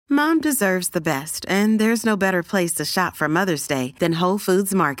Mom deserves the best, and there's no better place to shop for Mother's Day than Whole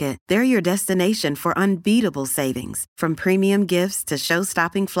Foods Market. They're your destination for unbeatable savings, from premium gifts to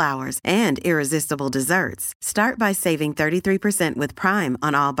show-stopping flowers and irresistible desserts. Start by saving 33% with Prime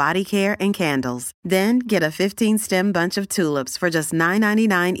on all body care and candles. Then get a 15-stem bunch of tulips for just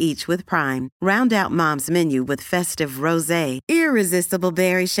 $9.99 each with Prime. Round out Mom's menu with festive rosé, irresistible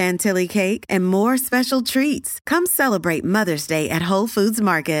berry chantilly cake, and more special treats. Come celebrate Mother's Day at Whole Foods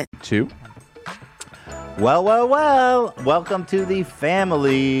Market. 2. Well. Welcome to the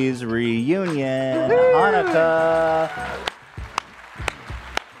Families Reunion. Hanukkah.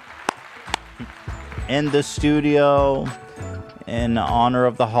 In the studio, in honor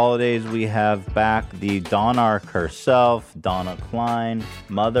of the holidays, we have back the Donarch herself, Donna Klein,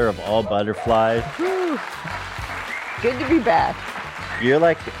 mother of all butterflies. Good to be back. You're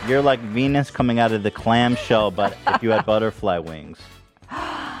like Venus coming out of the clamshell, but if you had butterfly wings.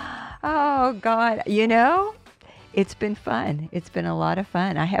 Oh, God. You know, it's been fun. It's been a lot of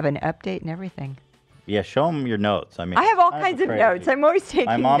fun. I have an update and everything. Yeah, show them your notes. I mean, I have all kinds of notes. I'm always taking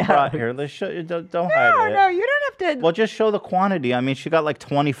notes. My mom brought here. Let's show you. Don't hide it. No, you don't have to. Well, just show the quantity. I mean, she got like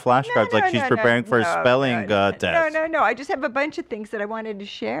 20 flashcards, like she's preparing for a spelling test. No. I just have a bunch of things that I wanted to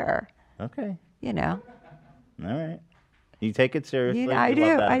share. Okay. You know. All right. You take it seriously. You know,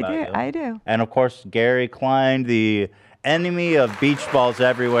 I do. And of course, Gary Klein, the enemy of beach balls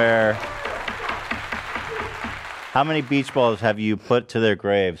everywhere. How many beach balls have you put to their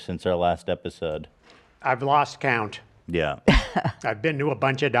graves since our last episode? I've lost count. Yeah. I've been to a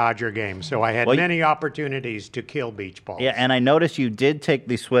bunch of Dodger games, so I had many opportunities to kill beach balls. Yeah, and I noticed you did take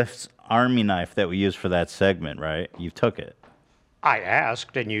the Swift's Army knife that we used for that segment, right? You took it. I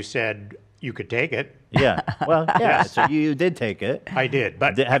asked, and you said you could take it. Yeah. Well, yeah. So you did take it. I did,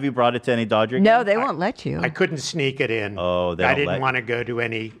 but have you brought it to any Dodger games? No, they won't let you. I couldn't sneak it in. Oh, I didn't want to go to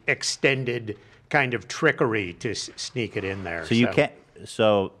any extended kind of trickery to sneak it in there. So you can't.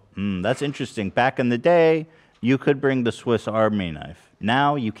 So that's interesting. Back in the day, you could bring the Swiss Army knife.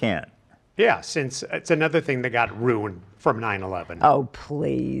 Now you can't. Yeah, since it's another thing that got ruined from 9/11. Oh,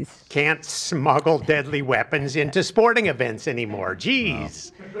 please. Can't smuggle deadly weapons into sporting events anymore.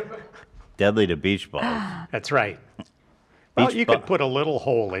 Jeez. Oh. Deadly to beach balls. That's right. Well, you could put a little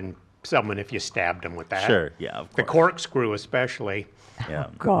hole in someone if you stabbed them with that. Sure, yeah, of course. The corkscrew especially. Yeah.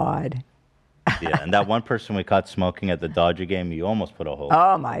 God. Yeah, and that one person we caught smoking at the Dodger game, you almost put a hole.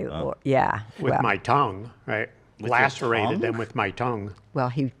 Oh, my Lord. Yeah. With my tongue, right? Lacerated them with my tongue. Well,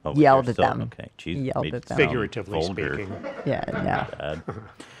 he yelled at them. Okay, he yelled at them. Figuratively speaking. Yeah, no. All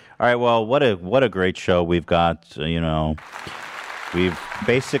right, well, what a great show we've got. You know, we've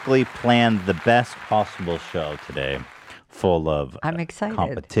basically planned the best possible show today, full of I'm excited.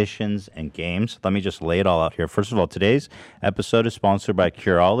 competitions and games. Let me just lay it all out here. First of all, today's episode is sponsored by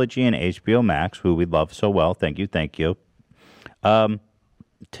Curology and HBO Max, who we love so well. Thank you.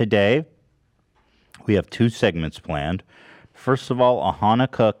 Today, we have 2 segments planned. First of all, a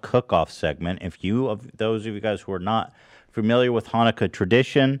Hanukkah cook-off segment. If those of you guys who are not familiar with Hanukkah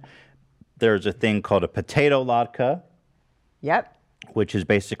tradition, there's a thing called a potato latke. Yep. Which is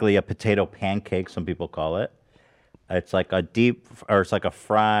basically a potato pancake, some people call it. It's like a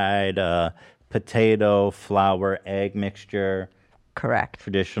fried potato, flour, egg mixture. Correct.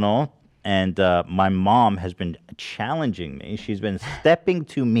 Traditional. And my mom has been challenging me. She's been stepping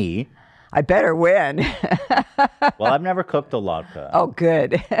to me. I better win. Well, I've never cooked a latke. Oh,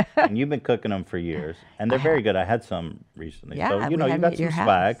 good. And you've been cooking them for years. And they're very good. I had some recently. Yeah, so, you got some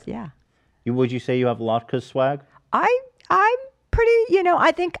swag. Yeah. Would you say you have latke swag? I'm pretty,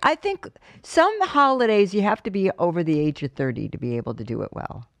 I think some holidays you have to be over the age of 30 to be able to do it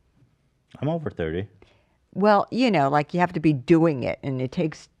well. I'm over 30. Well, like you have to be doing it, and it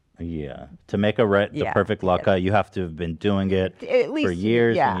takes... Yeah. To make the perfect latke, you have to have been doing it at least, for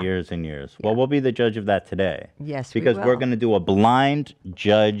years and years and years. Yeah. Well, we'll be the judge of that today. Yes, because we will. We're going to do a blind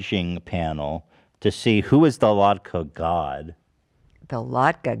judging panel to see who is the latke god. The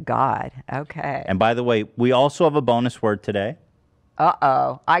latke god. Okay. And by the way, we also have a bonus word today.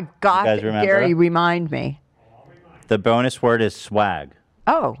 Uh-oh. I got it. Gary, remind me. The bonus word is swag.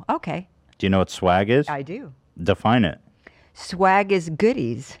 Oh, okay. Do you know what swag is? I do. Define it. Swag is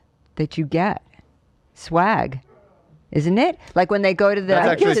goodies that you get. Swag. Isn't it? Like when they go to the...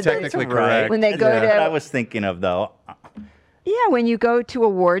 That's actually technically correct. When they go to... That's what I was thinking of, though. Yeah, when you go to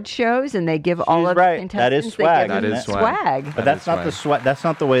award shows and they give all of the contestants... That is swag. They give swag. But that's not the swag. That's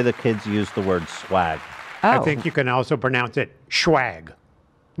not the way the kids use the word swag. Oh. I think you can also pronounce it schwag.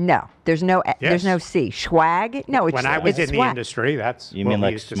 No, there's no C. Schwag? No, it's when I was in swag. the industry, that's you what mean we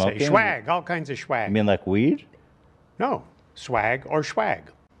like used smoking? to say. Schwag, all kinds of schwag. You mean like weed? No, swag or schwag.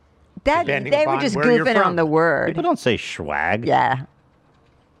 That depending they were upon just where you're goofing on from. the word. People don't say swag. Yeah.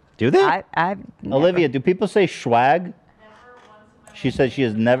 Do they? I've never- Olivia, do people say swag? She said she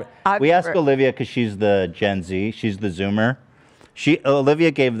has never. I've We asked never- Olivia because she's the Gen Z. She's the Zoomer.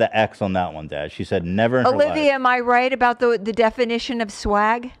 Olivia gave the X on that one, Dad. She said never in her Olivia, life. am I right about the definition of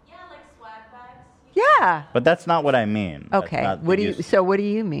swag? Yeah, like swag bags. Yeah. But that's not what I mean. That's Okay. not What the do you? use- So what do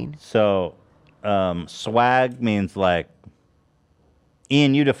you mean? So, swag means like.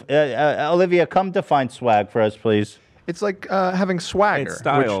 Ian, Olivia, come define swag for us, please. It's like having swagger. It's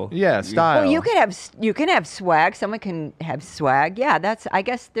style. Yeah, style. Well, you can have swag. Someone can have swag. Yeah, I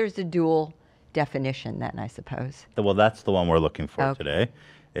guess there's a dual definition then, I suppose. Well, that's the one we're looking for Okay. today.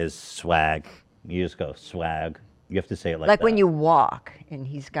 Is swag. You just go swag. You have to say it like that. Like when you walk, and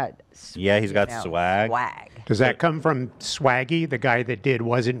he's got. Yeah, he's got swag. Swag. Does that come from Swaggy, the guy that did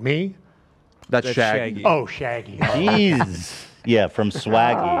Wasn't Me? That's That's Shaggy. Shaggy. Oh, Shaggy. Jeez. Yeah, from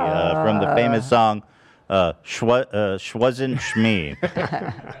Swaggy, from the famous song, Schwazin Shmee.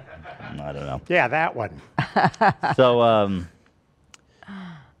 I don't know. Yeah, that one.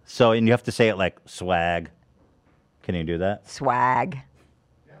 So, and you have to say it like swag. Can you do that? Swag.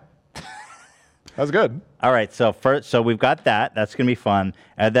 That's good. All right. So we've got that. That's gonna be fun.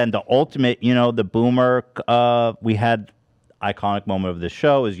 And then the ultimate, the boomer. We had iconic moment of the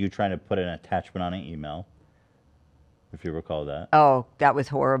show is you trying to put an attachment on an email. If you recall that. Oh, that was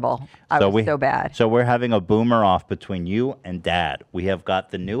horrible. I was so bad. So we're having a boomer off between you and Dad. We have got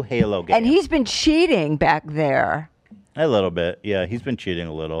the new Halo game. And he's been cheating back there. A little bit. Yeah, he's been cheating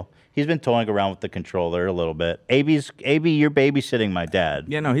a little. He's been toying around with the controller a little bit. AB, you're babysitting my dad.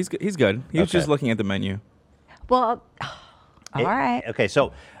 Yeah, no, he's good. He was just looking at the menu. Well, all right. Okay,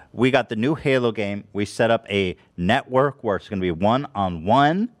 so we got the new Halo game. We set up a network where it's going to be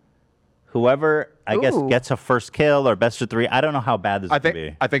one-on-one. Whoever, I guess, Ooh. gets a first kill or best of 3. I don't know how bad this is I going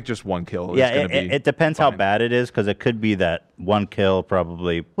to be. think just one kill. Yeah, is gonna be it depends how fine. bad it is because it could be that one kill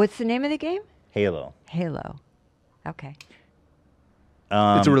probably What's the name of the game? Halo. Halo. Okay.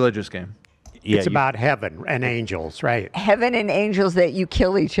 It's a religious game. Yeah, It's about heaven and angels, right? Heaven and angels that you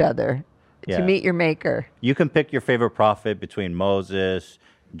kill each other Yeah. to meet your maker. You can pick your favorite prophet between Moses,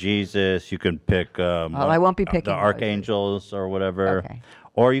 Jesus. You can pick I won't be picking the Moses. archangels or whatever. Okay.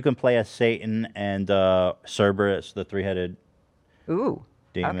 Or you can play as Satan and Cerberus, the three-headed Ooh.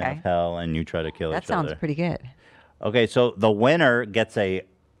 demon Okay. of hell, and you try to kill That each other. sounds pretty good. Okay, so the winner gets a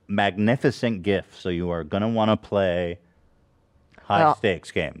magnificent gift. So you are going to want to play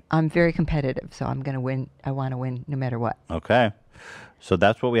high-stakes game. I'm very competitive, so I'm going to win. I want to win no matter what. Okay. So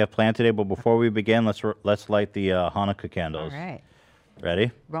that's what we have planned today. But before we begin, let's light the Hanukkah All candles. right. Ready?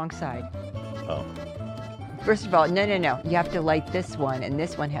 Wrong side. Oh. First of all, no. You have to light this one, and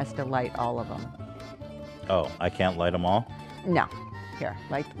this one has to light all of them. Oh, I can't light them all? No. Here,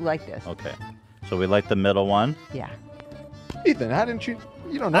 like this. Okay. So we light the middle one. Yeah. Ethan, how didn't you?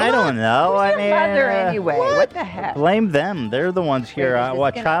 You don't know. I don't know. I Your mean, mother anyway. What the heck? blame them. They're the ones here. Wait, is Well,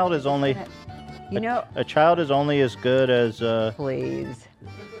 a this gonna- child is is this only gonna- You know, a child is only as good as please.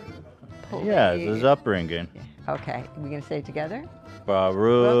 yeah, his upbringing. Okay, we gonna say it together?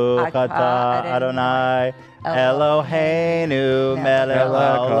 Baruch atah Adonai Eloheinu melech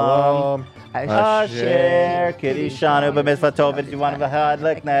haolam asher kiddushanu b'mitzvotav v'tzivanu v'had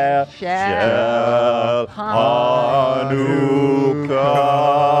lekner shel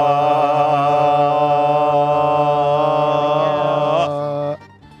Hanukkah.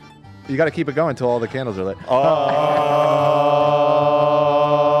 You got to keep it going until all the candles are lit.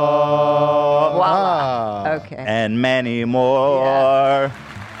 Voila. Okay. And many more.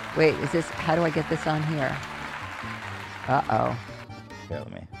 Wait, is this? How do I get this on here? Uh-oh. Here,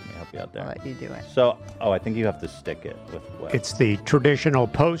 let me help you out I'll there. let you do it. So, I think you have to stick it with what? It's the traditional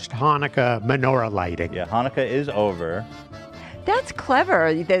post-Hanukkah menorah lighting. Yeah, Hanukkah is over. That's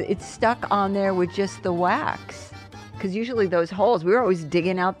clever that it's stuck on there with just the wax. Because usually those holes, we were always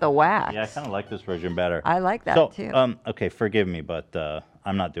digging out the wax. Yeah, I kind of like this version better. I like that so, too. Okay, forgive me, but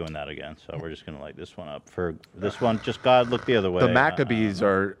I'm not doing that again. So we're just gonna light this one up. For this one, just God, look the other way. The Maccabees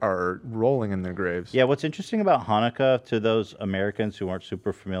are rolling in their graves. Yeah, what's interesting about Hanukkah to those Americans who aren't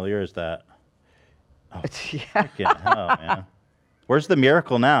super familiar is that. Yeah. Yeah, hell, man. Where's the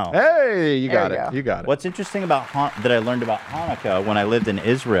miracle now? Hey, you got There it. you go. You got it. What's interesting about that I learned about Hanukkah when I lived in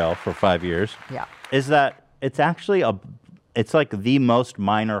Israel for 5 years Yeah. is that it's actually it's like the most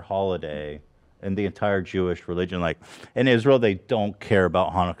minor holiday in the entire Jewish religion. Like in Israel, they don't care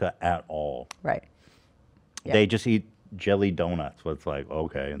about Hanukkah at all. Right. Yeah. They just eat jelly donuts. It's like,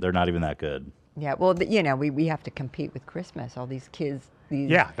 okay, they're not even that good. Yeah. Well, we have to compete with Christmas. All these kids,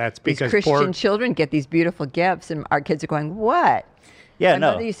 Yeah, that's these because Christian poor- children get these beautiful gifts, and our kids are going, "What?" Yeah, My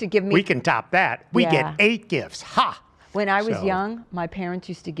no. mother used to give me. We can top that. We Yeah. get 8 gifts. Ha! When I was So- young, my parents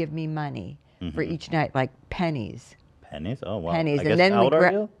used to give me money for each night, like pennies. Pennies? Oh, wow. Pennies, I and guess, then how we old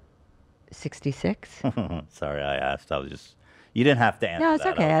are you? 66. Sorry, I asked. I was just. You didn't have to answer. No, it's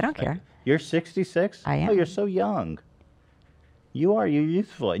that. okay. was I don't thinking. care. You're 66. I Oh, am. you're so young. You are. You're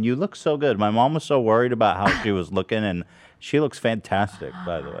youthful, and you look so good. My mom was so worried about how she was looking, and she looks fantastic,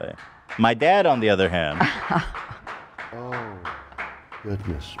 by the way. My dad, on the other hand. Oh,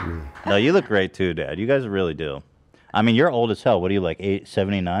 goodness me. No, you look great too, Dad. You guys really do. I mean, you're old as hell. What are you, like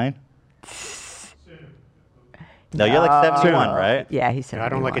 79? No, you're like 71, right? Yeah, he said. I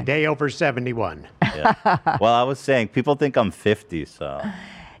don't look a day over 71. Yeah. Well, I was saying, people think I'm 50, so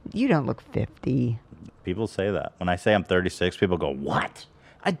You don't look 50. people say that. When I say I'm 36, people go, "What?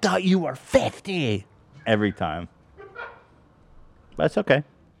 I thought you were 50." Every time. But it's okay.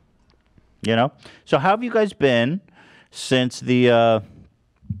 You know? So how have you guys been since the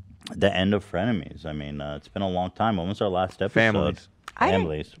end of Frenemies? I mean, it's been a long time. When was our last episode? Families.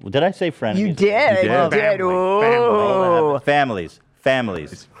 Families. Well, did I say Frenemies? You did. You did. did. Oh. Families.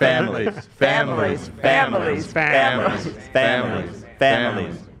 Families. Families. Families. Families. Families. Families. Families.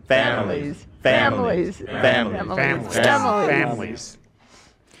 Families. Families. Families. Families. Families. Families.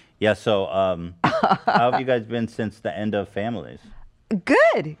 Yeah, so how have you guys been since the end of Families?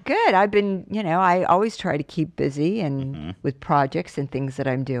 Good, good. I've been, I always try to keep busy and with projects and things that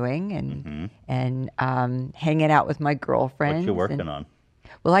I'm doing and hanging out with my girlfriends. What you working on?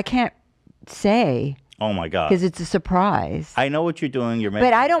 Well, I can't say Oh my God. because it's a surprise. I know what you're doing. You're making.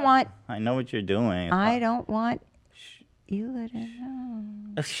 But I don't want. I know what you're doing. I don't want Ela to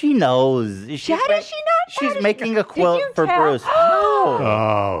know. She knows. How does she not? How She's does making she, a quilt did you for tell? Bruce. No.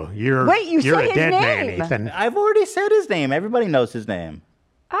 Oh, you're Wait, you you're said a his dead man, name. Ethan. I've already said his name. Everybody knows his name.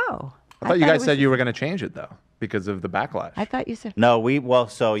 Oh. I thought you it guys was- said you were going to change it, though, because of the backlash. I thought you said. No, we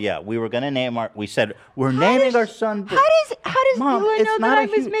were gonna name our. We said we're naming our son. How does Mom, Ela it's know not that I a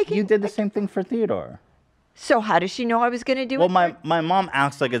was hu- making? You did the same thing for Theodore. So how does she know I was going to do Well, it? my mom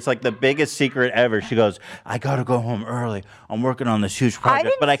acts like it's like the biggest secret ever. She goes, "I gotta go home early. I'm working on this huge I project,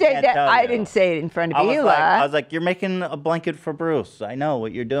 didn't but I say can't that. tell I you." didn't say it in front of I was Ela. like, you're making a blanket for Bruce. I know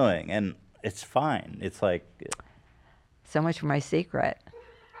what you're doing, and it's fine. It's like, So much for my secret.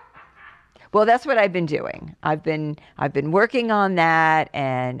 Well, that's what I've been doing. I've been working on that,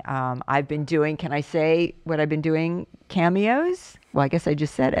 and I've been doing. Can I say what I've been doing? Cameos. Well, I guess I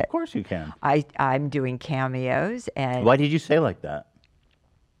just said it. of course you can. I'm doing cameos, and Why did you say like that?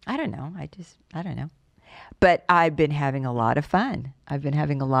 I don't know. I don't know. But I've been having a lot of fun.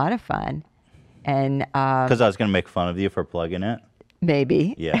 And Because I was gonna make fun of you for plugging it.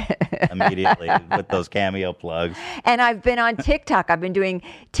 maybe. Yeah, immediately with those cameo plugs. And I've been on TikTok. I've been doing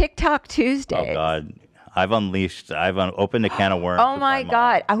TikTok Tuesdays. Oh God, I've opened a can of worms. Oh with my mom.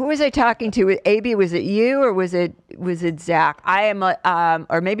 God! Who was I talking to? AB, was it you or was it Zach? I am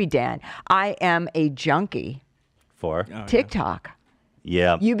or maybe Dan. I am a junkie. For TikTok.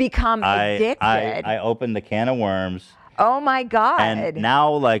 yeah, You become addicted. I opened the can of worms. Oh my God! And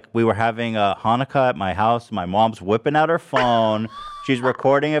now, like, we were having a Hanukkah at my house. My mom's whipping out her phone. She's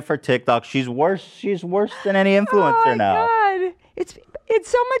recording it for TikTok. She's worse than any influencer oh my now. God! It's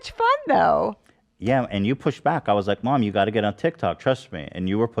so much fun though. Yeah, and you pushed back. I was like, Mom, you got to get on TikTok. Trust me. And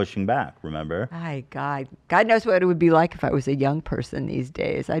you were pushing back, remember? My God! God knows what it would be like if I was a young person these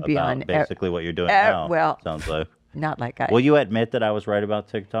days. I'd be About on basically what you're doing now. well, sounds like. not like I. Will you admit that I was right about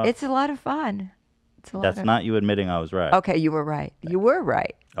TikTok? It's a lot of fun. It's a lot That's of, not you admitting I was right. Okay, you were right. You were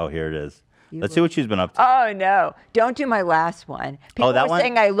right. Oh, here it is. Let's see what she's been up to. Oh no! Don't do my last one. People that were one?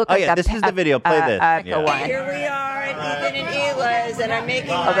 saying I look Oh, like yeah, a this is the video. Play this. Go Yeah. on. Here we are at Ethan and Ela's, and I'm making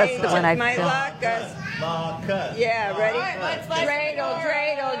that's the one I my filmed. latkes. Yeah, ready? Dreidel,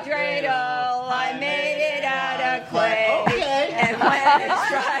 dreidel, dreidel. I made it out of clay. Okay. And when it's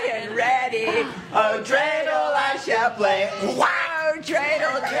dry and ready, oh dreidel, I shall play. Wow,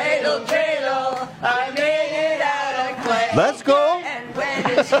 dreidel, dreidel, dreidel. I made it out of clay. Let's go. And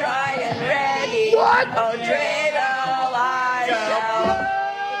when it's dry and ready, oh dreidel, I shall.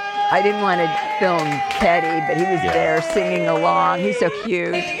 I didn't want to film Teddy, but he was there singing along. He's so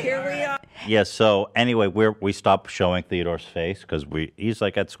cute. Here we are. Yeah, so anyway, we stopped showing Theodore's face because he's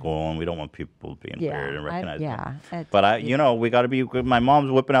like at school and we don't want people being weird and recognizing him. But we got to be. My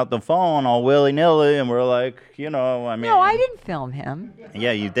mom's whipping out the phone all willy nilly, and we're like, I mean. No, I didn't film him.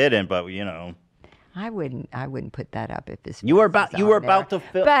 Yeah, you didn't, but I wouldn't put that up if this. you were was about to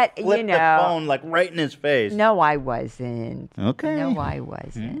But, flip you the know- phone like right in his face. No, I wasn't. Okay. No, I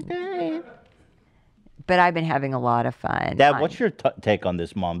wasn't. But I've been having a lot of fun. Dad, what's your take on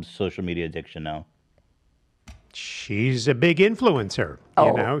this mom's social media addiction now? She's a big influencer.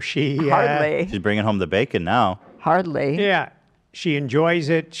 Oh, She hardly. She's bringing home the bacon now. Hardly. Yeah, she enjoys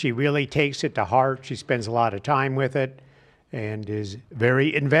it. She really takes it to heart. She spends a lot of time with it and is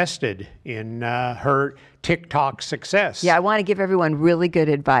very invested in her TikTok success. Yeah, I want to give everyone really good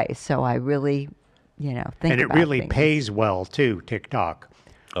advice. So I really, think and it about really things. pays well, too, TikTok.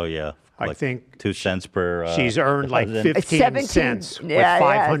 Oh, yeah. I think 2 cents per. She's earned like dozen. 15 17 cents with yeah,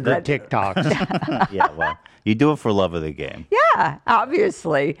 500 TikToks. Yeah, well, you do it for love of the game. Yeah,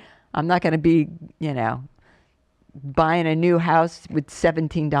 obviously. I'm not going to be, buying a new house with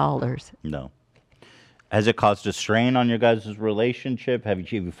 $17. No. Has it caused a strain on your guys' relationship?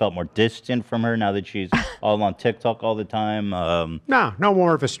 Have you felt more distant from her now that she's all on TikTok all the time? No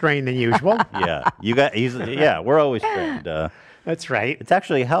more of a strain than usual. Yeah, we're always strained. That's right. It's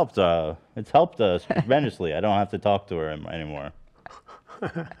actually helped. It's helped us tremendously. I don't have to talk to her anymore.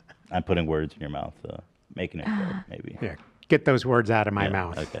 I'm putting words in your mouth, making it good, maybe. Yeah, get those words out of my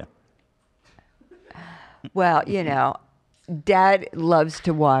mouth. Okay. Well, Dad loves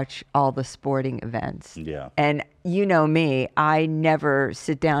to watch all the sporting events. Yeah. And you know me, I never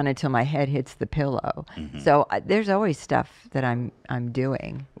sit down until my head hits the pillow. Mm-hmm. So there's always stuff that I'm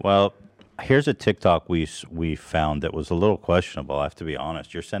doing. Well, here's a TikTok we found that was a little questionable. I have to be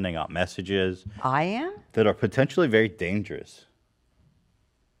honest. You're sending out messages I am? that are potentially very dangerous.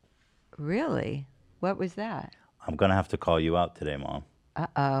 Really? What was that? I'm gonna have to call you out today, Mom.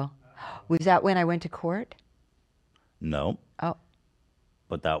 Uh-oh. Was that when I went to court? No. Oh.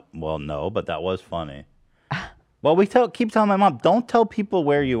 But that was funny. Well, keep telling my mom, don't tell people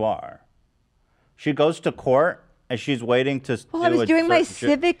where you are. She goes to court and she's waiting to. Well, I was doing my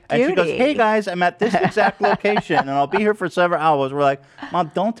civic duty. And she goes, "Hey guys, I'm at this exact location and I'll be here for several hours." We're like,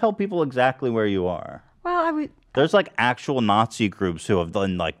 "Mom, don't tell people exactly where you are." Well, There's like actual Nazi groups who have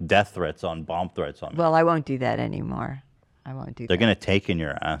done like death threats on bomb threats on me. Well, I won't do that anymore. I won't do They're that. gonna take in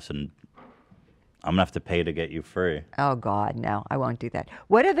your ass and I'm gonna have to pay to get you free. Oh God, no, I won't do that.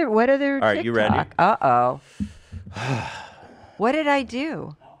 What other All right, you ready? Uh-oh. What did I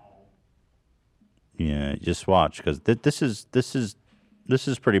do? Yeah, just watch because this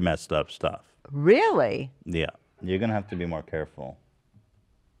is pretty messed up stuff. Really? Yeah, you're gonna have to be more careful.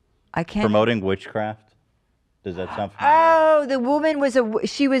 I can't. Promoting witchcraft. Does that sound familiar? Oh, the woman was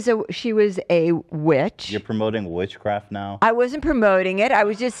she was a witch. You're promoting witchcraft now? I wasn't promoting it. I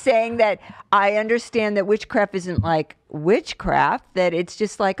was just saying that I understand that witchcraft isn't like witchcraft, that it's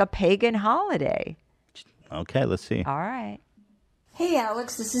just like a pagan holiday. Okay, let's see. All right. Hey,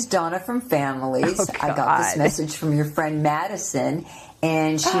 Alex, this is Donna from Families. I got this message from your friend Madison,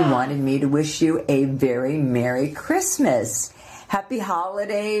 and she wanted me to wish you a very Merry Christmas. Happy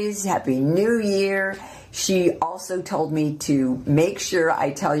holidays, Happy New Year. She also told me to make sure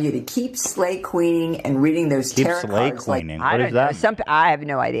I tell you to keep slay queening and reading those Keep tarot slay cards. queening. I What don't is know. that? I have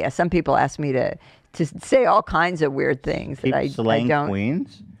no idea. Some people ask me to say all kinds of weird things Keep that I slaying don't.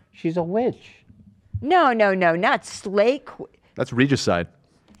 queens? She's a witch. No, not slay. That's regicide.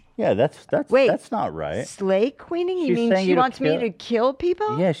 Yeah, that's Wait. that's not right. Slay queening? You She's mean saying she you to wants me kill- to kill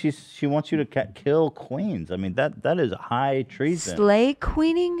people? Yeah, she wants you to kill queens. I mean that is high treason. Slay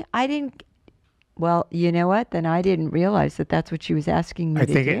queening? I didn't. Well, you know what? Then I didn't realize that that's what she was asking me I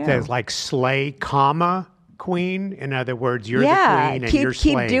to think do. it says like slay, comma, queen. In other words, you're the queen and keep you're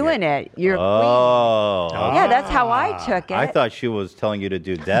slaying doing it. You're a Oh. queen. Yeah, that's how I took it. I thought she was telling you to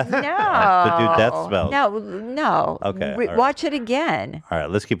do death. No. To do death spells. No. Okay, all right. Watch it again. All right,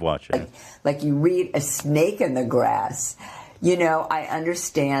 let's keep watching. Like you read a snake in the grass. You know, I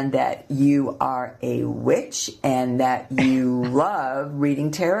understand that you are a witch and that you love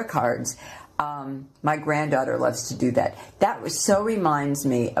reading tarot cards. My granddaughter loves to do that. That so reminds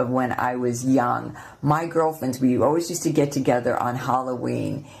me of when I was young. My girlfriends, we always used to get together on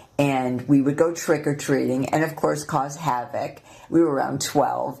Halloween, and we would go trick-or-treating and, of course, cause havoc. We were around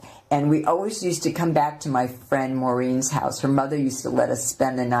 12, and we always used to come back to my friend Maureen's house. Her mother used to let us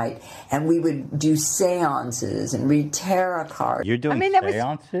spend the night, and we would do seances and read tarot cards. You're doing that was-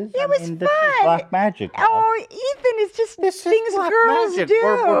 seances? It was This is fun. black magic. Mom. Oh, Ethan, it's just things Black girls magic. do.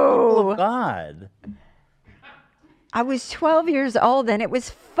 We're people of God. I was 12 years old, and it was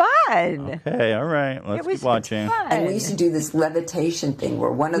fun. Okay, all right. Let's was keep watching. fun. And we used to do this levitation thing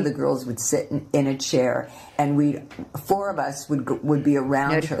where one of the girls would sit in a chair, and four of us would be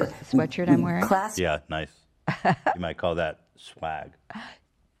around Notice her. the sweatshirt I'm wearing? Yeah, nice. You might call that swag.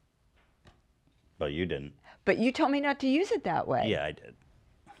 But you didn't. But you told me not to use it that way. Yeah, I did.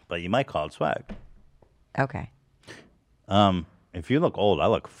 But you might call it swag. Okay. If you look old, I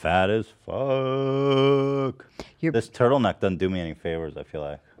look fat as fuck. This turtleneck doesn't do me any favors, I feel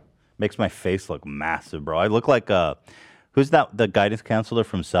like. Makes my face look massive, bro. I look like who's that? The guidance counselor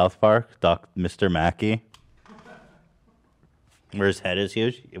from South Park, Mr. Mackey. Where his head is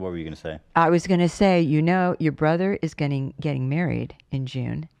huge. What were you gonna say? I was going to say, your brother is getting married in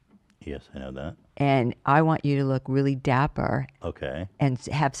June. Yes, I know that. And I want you to look really dapper. Okay. And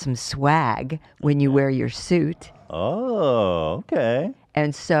have some swag when you wear your suit. Oh, okay.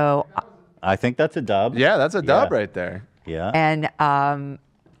 And so I think that's a dub. Yeah, that's a dub right there. Yeah. And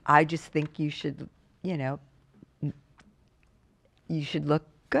I just think you should, you should look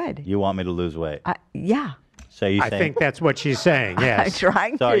good. You want me to lose weight? Yeah. So you I saying, think that's what she's saying, yes. I'm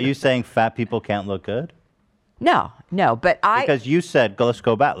trying so to. are you saying fat people can't look good? No, but Because you said, let's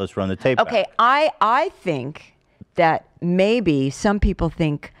go back, let's run the tape Okay, back. I think that maybe some people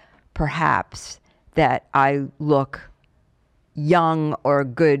think perhaps that I look young or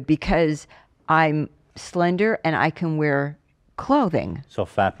good because I'm slender and I can wear clothing. So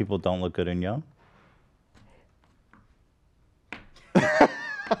fat people don't look good and young?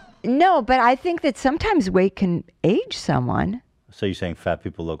 No, but I think that sometimes weight can age someone. So you're saying fat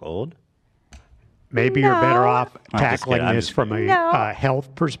people look old? Maybe you're better off I'm just tackling kidding, I'm this just from kidding. a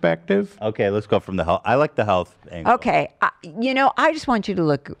health perspective. Okay, let's go from the health. I like the health angle. Okay, I just want you to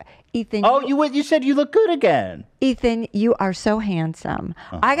look, Ethan. Oh, you said you look good again. Ethan, you are so handsome.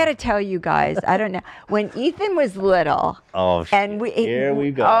 I got to tell you guys, I don't know. When Ethan was little, here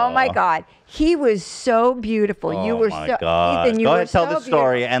we go. Oh my God, he was so beautiful. You were my so God. Ethan. You Go were ahead, tell so the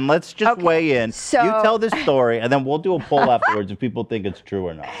story, beautiful. and let's just weigh in. So- you tell the story, and then we'll do a poll afterwards if people think it's true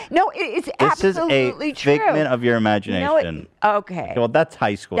or not. No, it's This is absolutely a true. figment of your imagination. Okay. Well, that's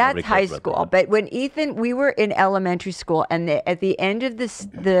high school. That's Nobody high cares about school. But when Ethan, we were in elementary school, and at the end of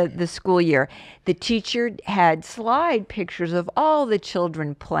the school year, the teacher had slide pictures of all the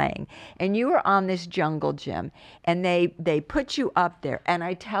children playing, and you were on this jungle gym, and they put you up there, and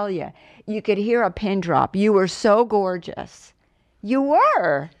I tell you, you could hear a pin drop. You were so gorgeous. You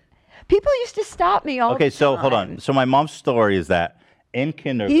were. People used to stop me all the time. Okay, so hold on. So my mom's story is that in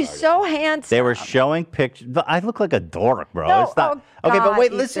kindergarten, He's so handsome. they were showing pictures. I look like a dork, bro. No, It's not oh okay. But God,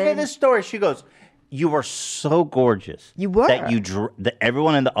 wait, listen to Ethan. this story. She goes, "You were so gorgeous. You were. That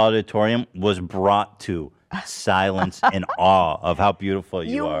everyone in the auditorium was brought to silence and awe of how beautiful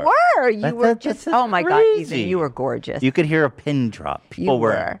you are. You were just. Oh my God, crazy. Ethan, you were gorgeous. You could hear a pin drop. People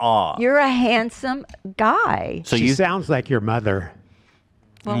were in awe. You're a handsome guy. So she you sounds like your mother.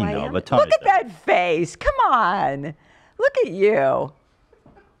 Well, I I know, am. but Tony Look at that face. Come on. Look at you.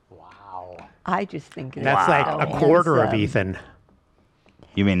 Wow. I just think it's That's like so a quarter of handsome. Ethan.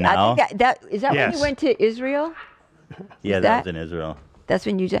 You mean I now? think that is that when Yes. you went to Israel? Yeah, is that that- was in Israel. That's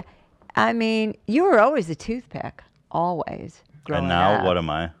when you just. I mean, you were always a toothpick, always. Growing And now, up. what am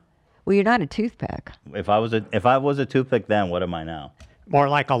I? Well, you're not a toothpick. If I was a toothpick then, what am I now? More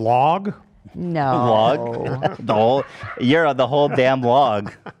like a log. No. Log? You're the whole damn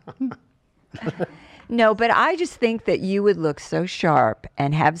log. No, but I just think that you would look so sharp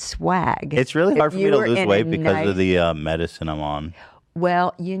and have swag. It's really hard if for me you to were lose in a weight because nice- of the medicine I'm on.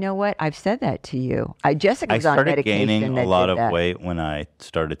 Well, you know what? I've said that to you. Jessica I was on started medication gaining that a lot did of that. weight when I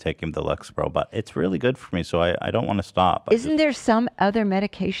started taking the Lexapro, but it's really good for me, so I don't want to stop. Isn't there some other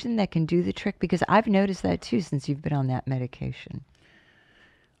medication that can do the trick? Because I've noticed that too since you've been on that medication.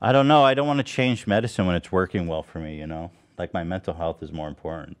 I don't know. I don't want to change medicine when it's working well for me, you know? Like my mental health is more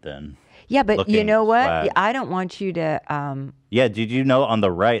important than Yeah, but you looking know what? swag. I don't want you to. Yeah, did you know on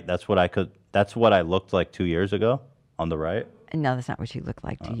the right, that's what I looked like 2 years ago on the right? No, that's not what you looked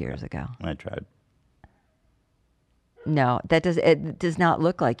like 2 years ago. I tried. No, it does not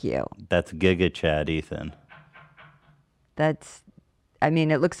look like you. That's Giga Chad Ethan. I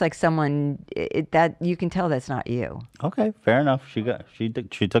mean, it looks like someone that you can tell that's not you. Okay, fair enough. She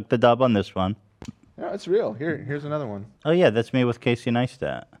took the dub on this one. Yeah, it's real. Here's another one. Oh yeah, that's me with Casey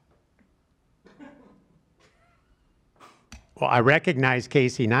Neistat. Well, I recognize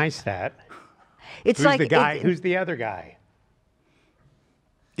Casey Neistat. It's Who's like the guy? Who's the other guy?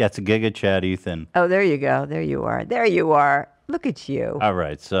 Yeah, it's a Giga Chad Ethan. Oh, there you go. There you are. There you are. Look at you. All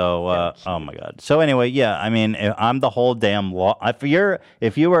right, so oh my God. So anyway, yeah, I mean, I'm the whole damn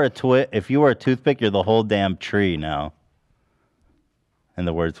if you were a toothpick, you're the whole damn tree now. In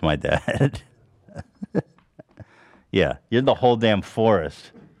the words of my dad. Yeah, you're the whole damn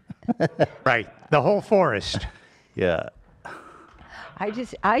forest. Right, the whole forest. Yeah. I don't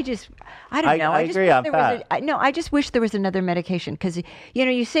know. I just agree wish on there was that. no, I just wish there was another medication because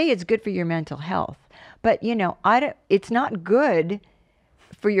you say it's good for your mental health, but it's not good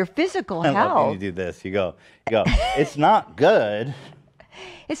for your physical I love when health. you do this. You go. It's not good.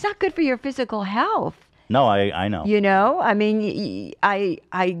 It's not good for your physical health. No, I know. I mean, I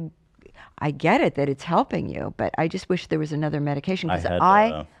I get it that it's helping you, but I just wish there was another medication because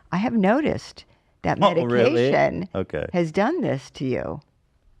I have noticed that Oh, really? medication Okay. has done this to you.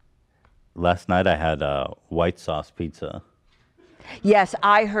 Last night I had white sauce pizza. Yes,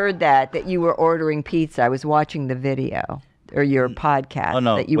 I heard that you were ordering pizza. I was watching the video or your podcast Oh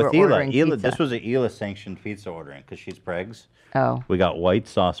no, that you with were Ela. ordering pizza. This was an Ela sanctioned pizza ordering because she's pregs. Oh. We got white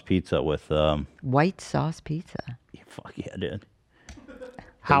sauce pizza with White sauce pizza. fuck yeah, dude.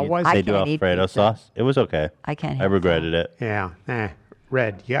 How was They it? do Alfredo sauce. It was okay. I can't I have regretted it. Yeah,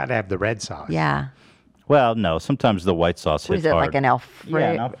 red. You got to have the red sauce. Yeah. Well, no. Sometimes the white sauce Was hits it hard. like an Alfredo?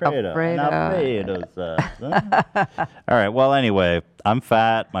 Yeah, an Alfredo. An Alfredo. Alfredo sauce. All right. Well, anyway, I'm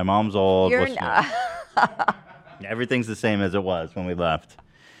fat. My mom's old. You're What's not. Everything's the same as it was when we left.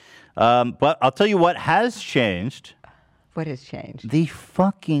 But I'll tell you what has changed. What has changed? The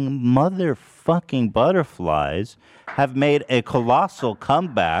fucking motherfucking butterflies have made a colossal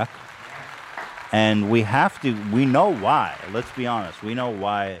comeback. And we know why. Let's be honest. We know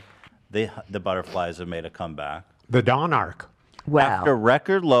why the butterflies have made a comeback. The Donarch. Wow. After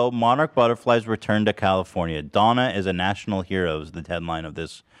record low, monarch butterflies returned to California. Donna is a national hero is the headline of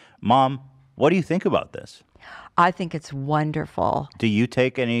this. Mom, what do you think about this? I think it's wonderful. Do you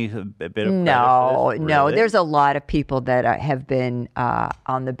take any bit of credit for No, this? no. Really? There's a lot of people that have been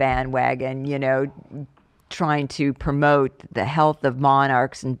on the bandwagon, trying to promote the health of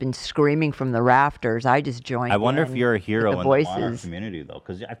monarchs and been screaming from the rafters. I just joined. I wonder if you're a hero in the monarch voices. community, though,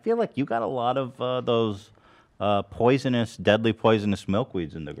 because I feel like you got a lot of those deadly poisonous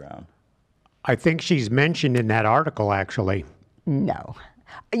milkweeds in the ground. I think she's mentioned in that article, actually. No.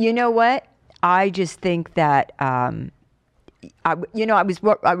 You know what? I just think that I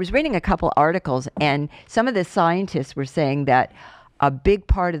was reading a couple articles, and some of the scientists were saying that a big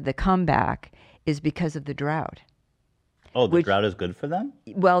part of the comeback is because of the drought. Oh, the drought is good for them?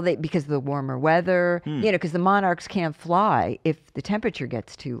 Well, because of the warmer weather, because the monarchs can't fly if the temperature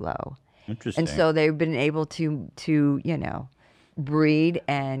gets too low. Interesting. And so they've been able to breed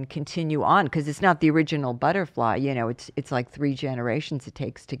and continue on because it's not the original butterfly. It's like 3 generations it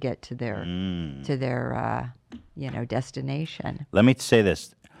takes to get to their destination. Let me say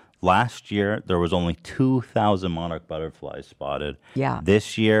this. Last year, there was only 2,000 monarch butterflies spotted. Yeah.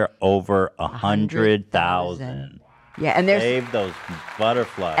 This year, over 100,000. Yeah, and Save those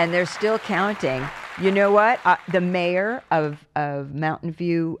butterflies. And they're still counting. You know what? The mayor of Mountain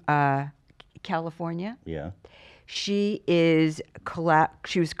View, California. Yeah. She was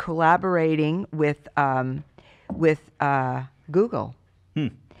collaborating with Google.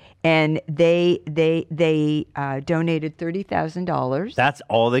 And they donated $30,000. That's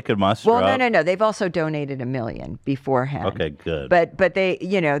all they could muster Well, up? no. They've also donated $1 million beforehand. Okay, good. But they,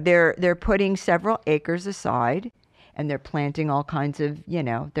 they're putting several acres aside, and they're planting all kinds of,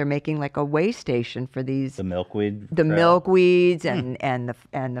 they're making like a way station for these The milkweed? the trail? milkweeds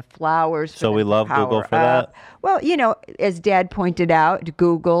and the flowers. So we love Google for up. that? Well, as Dad pointed out,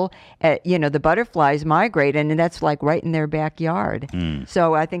 Google, the butterflies migrate, and that's like right in their backyard.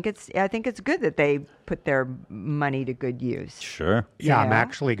 So I think it's good that they put their money to good use. Sure. Yeah, I'm Yeah.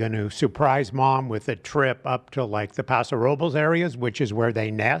 actually going to surprise Mom with a trip up to like the Paso Robles areas, which is where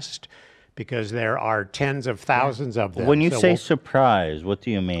they nest, because there are tens of thousands of them. When you So say we'll- surprise, what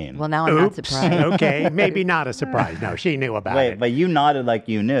do you mean? Well, now I'm not Oops. surprised. Okay, maybe not a surprise. No, she knew about Wait, it. but you nodded like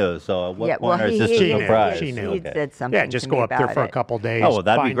you knew. So at what Yeah, well, point is this She a knew, surprise? she knew. He Okay. said something. Yeah, just to go me up there about for a it. couple days. Oh, well,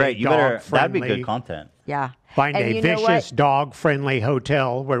 that'd be find great. a You better. That'd be dog-friendly- good content. Yeah. Find And a you know what? vicious, dog-friendly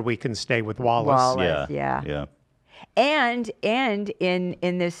hotel where we can stay with Wallace. Wallace. Yeah. Yeah. Yeah. And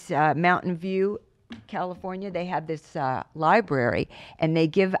in this Mountain View, California, they have this library, and they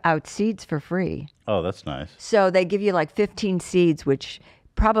give out seeds for free. Oh, that's nice. So they give you like 15 seeds, which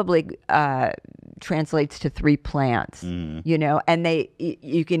probably translates to 3 plants. And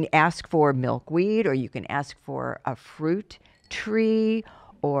you can ask for milkweed, or you can ask for a fruit tree,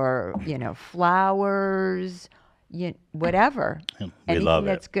 or flowers, whatever. We Anything love it.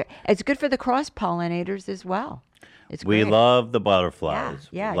 that's good. It's good for the cross pollinators as well. It's We great. love the Yeah, butterflies.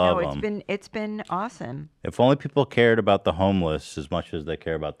 yeah. We love No, them. it's been awesome. If only people cared about the homeless as much as they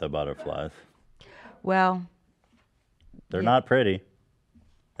care about the butterflies. Well, They're not pretty,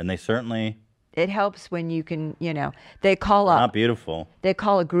 and they certainly it helps when you can, they call not beautiful. They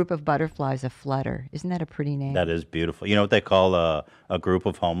call a group of butterflies a flutter. Isn't that a pretty name? That is beautiful. You know what they call a group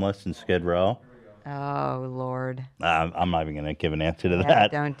of homeless in Skid Row? Oh, Lord. I'm not even going to give an answer to Yeah,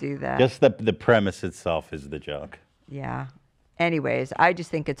 that. don't do that. Just the premise itself is the joke. Yeah. Anyways, I just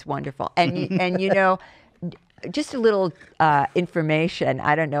think it's wonderful. And just a little information.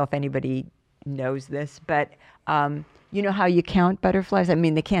 I don't know if anybody knows this, but You know how you count butterflies? I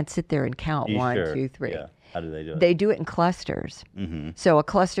mean, they can't sit there and count You 1, sure? 2, 3. Yeah. How do they do it? They do it in clusters. Mm-hmm. So a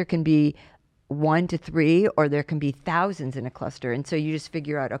cluster can be 1 to 3, or there can be thousands in a cluster. And so you just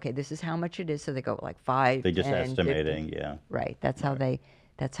figure out, okay, this is how much it is. So they go like 5. They just 10, estimating, 50. yeah. Right. That's how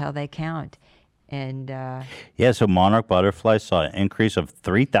they count. And Yeah, so monarch butterflies saw an increase of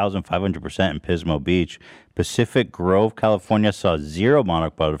 3,500% in Pismo Beach. Pacific Grove, California saw 0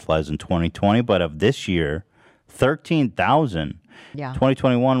 monarch butterflies in 2020, but of this year, 13,000. Yeah.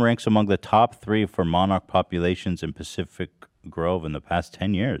 2021 ranks among the top 3 for monarch populations in Pacific Grove in the past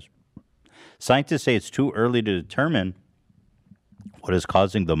 10 years. Scientists say it's too early to determine what is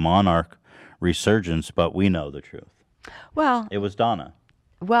causing the monarch resurgence, but we know the truth. well, It was Donna.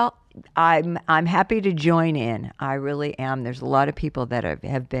 Well, I'm happy to join in. I really am. There's a lot of people that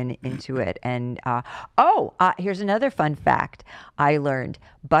have been into it. And here's another fun fact I learned: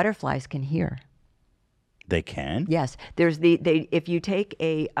 butterflies can hear. They can? Yes, there's if you take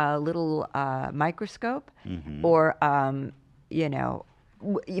a little microscope, or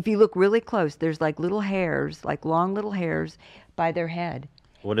if you look really close, there's like little hairs, like long little hairs by their head,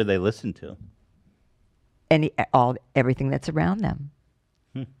 What do they listen to? and everything that's around them.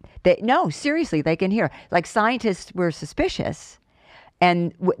 Seriously, they can hear. Like, scientists were suspicious,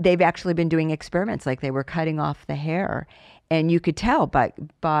 and they've actually been doing experiments. Like, they were cutting off the hair, and you could tell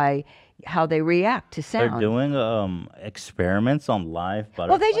by how they react to sound. They're doing experiments on live butterflies?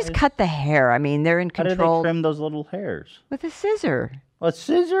 Well, they just cut the hair. I mean, they're in How do control they trim those little hairs? with a scissor. A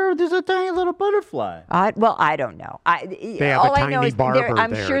scissor? There's a tiny little butterfly. I don't know. They have all a I know tiny is barber I'm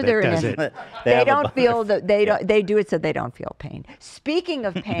there sure that they're does in it. They don't feel that they do it so they don't feel pain. Speaking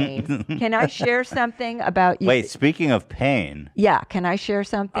of pain, can I share something about you? Wait, speaking of pain, Yeah, can I share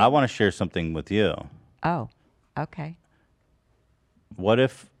something? I want to share something with you. Oh, okay.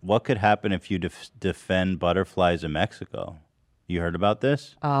 What could happen if you defend butterflies in Mexico? You heard about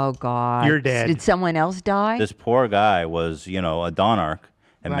this? Oh God, You're dead. Did someone else die? This poor guy was, a donarch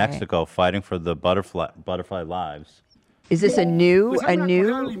in Right. Mexico fighting for the butterfly lives. Is this a new?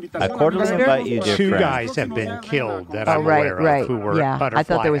 I cordially invite you, dear 2 friend. guys have been killed that Oh, I'm right, aware right. of who were Yeah, butterfly I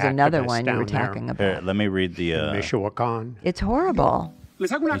thought there was another activists one you were down there talking about. Here, let me read the. in Michoacan. It's horrible. He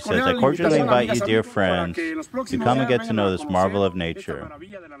says, I cordially invite you, dear friends, to come and get to know this marvel of nature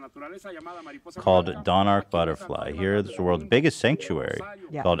called Donarch Butterfly. Here is the world's biggest sanctuary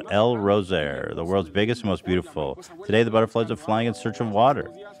called El Rosaire, the world's biggest and most beautiful. Today, the butterflies are flying in search of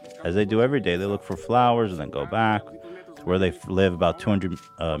water. As they do every day, they look for flowers and then go back to where they live about 200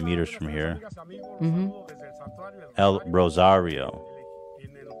 meters from here. El Rosario.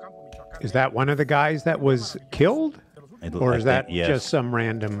 Is that one of the guys that was killed? Or is that yes. just some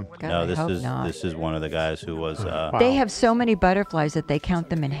random? God, No, I this hope is not. this is one of the guys who was. They have so many butterflies that they count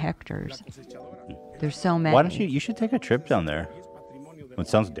them in hectares. There's so many. Why don't you? You should take a trip down there. It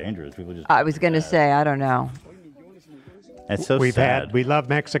sounds dangerous. People just. I was going to say, I don't know. It's so We've sad. we love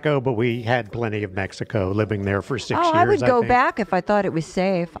Mexico, but we had plenty of Mexico living there for 6 years. I would go think. back if I thought it was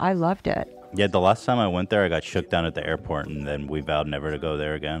safe. I loved it. Yeah, the last time I went there, I got shook down at the airport, and then we vowed never to go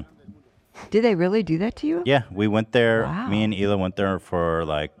there again. Did they really do that to you? Yeah, we went there. Wow. Me and Ela went there for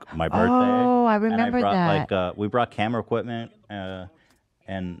like my birthday. Oh, I and remember brought, that. Like we brought camera equipment,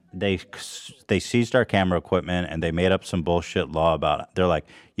 and they seized our camera equipment, and they made up some bullshit law about it. They're like,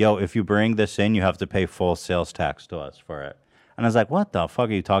 "Yo, if you bring this in, you have to pay full sales tax to us for it." And I was like, "What the fuck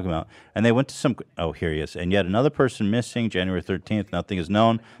are you talking about?" And they went to some. Oh, here he is. And yet another person missing. January 13th. Nothing is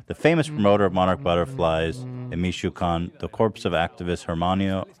known. The famous promoter of monarch butterflies in Michoacan, the corpse of activist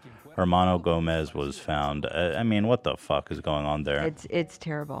Hermano Gomez was found. I mean, what the fuck is going on there? It's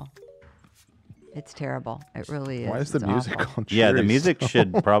terrible. It's terrible. It really is. Why is the It's music awful. on? Yeah, the cheery music still?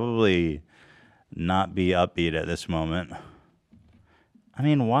 should probably not be upbeat at this moment. I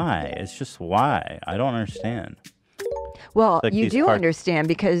mean, why? It's just why. I don't understand. Well, Like you these do part- understand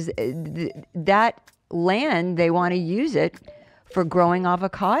because that land, they want to use it for growing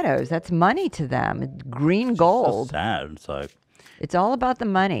avocados. That's money to them. It's green So gold. sad. It's like, It's all about the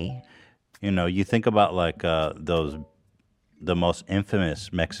money. you think about like the most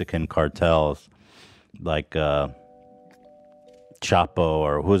infamous Mexican cartels, like Chapo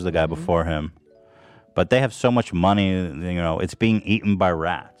or who's the guy before him. But they have so much money, it's being eaten by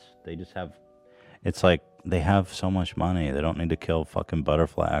rats. They just have, it's like they have so much money. They don't need to kill fucking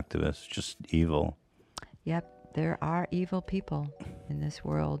butterfly activists. Just evil. Yep, there are evil people in this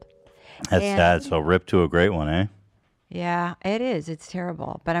world. That's And- sad. So rip to a great one, eh? Yeah, it is. It's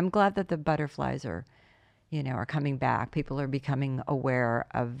terrible. But I'm glad that the butterflies are coming back. People are becoming aware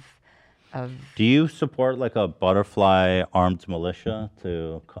of Do you support like a butterfly armed militia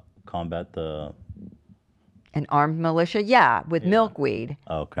to combat the An armed militia? Yeah, with milkweed.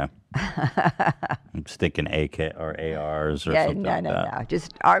 Okay. I'm thinking AK or ARs or something like that. No.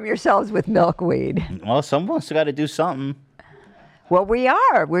 Just arm yourselves with milkweed. Well, someone's got to do something. Well, we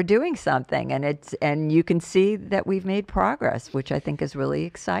are. We're doing something, and you can see that we've made progress, which I think is really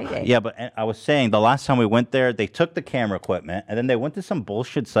exciting. Yeah, but I was saying the last time we went there, they took the camera equipment and then they went to some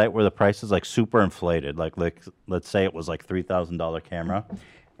bullshit site where the price is like super inflated. Like let's say it was like $3,000 camera,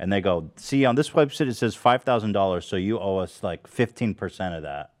 and they go, see, on this website it says $5,000, so you owe us like 15% of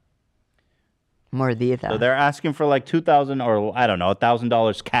that. Mordida. So they're asking for like $2,000 or I don't know,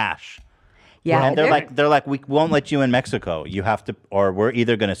 $1,000 cash. Yeah, and they're like, we won't let you in Mexico. You have to, or we're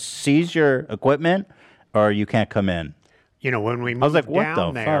either going to seize your equipment, or you can't come in. You know, when we I was moved like, what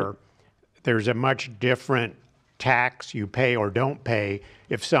down the there, fuck? there's a much different tax you pay or don't pay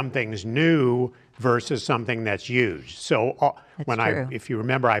if something's new versus something that's used. So true. if you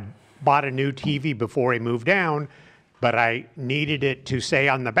remember, I bought a new TV before I moved down, but I needed it to say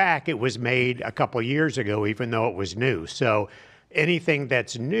on the back it was made a couple years ago, even though it was new. So anything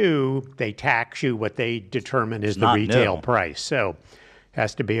that's new, they tax you what they determine is the not retail new. price. So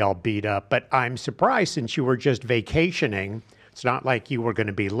has to be all beat up. But I'm surprised, since you were just vacationing, it's not like you were going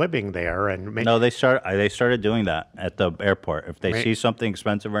to be living there. And No, they started doing that at the airport. If they see something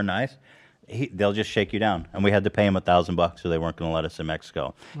expensive or nice, they'll just shake you down. And we had to pay them $1,000, so they weren't going to let us in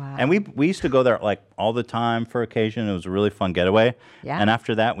Mexico. Wow. And we used to go there like all the time for occasion. It was a really fun getaway. Yeah. And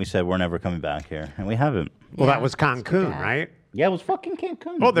after that, we said we're never coming back here, and we haven't. well, Yeah, that was that's too Cancun, bad. right? Yeah, it was fucking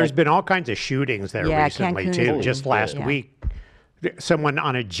Cancun. Oh, there's been all kinds of shootings there Yeah, recently Cancun too. is Just really last good. week, someone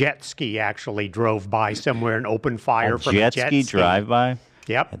on a jet ski actually drove by somewhere and opened fire from a jet ski. drive by.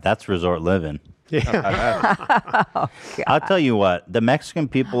 Yep. That's resort living. Yeah. I'll tell you what, the Mexican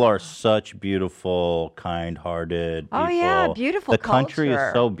people are such beautiful, kind-hearted people. Oh, yeah, beautiful The country culture.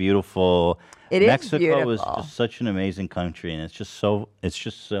 is so beautiful. It is Mexico is beautiful. just such an amazing country, and it's just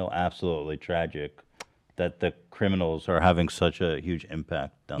so absolutely tragic that the criminals are having such a huge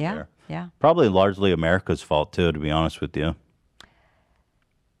impact down Yeah, there. yeah. Probably largely America's fault too, to be honest with you.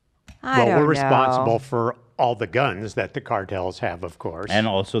 I Well, don't we're responsible know. for all the guns that the cartels have, of course. And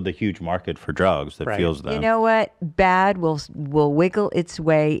also the huge market for drugs that Right. fuels them. You know what? Bad will wiggle its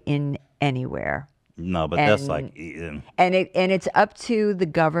way in anywhere. No, but that's And- like And it's up to the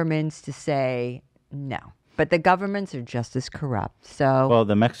governments to say no. But the governments are just as corrupt. So well,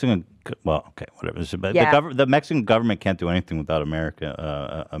 the Mexican, well, okay, whatever. But Yeah. the Mexican government can't do anything without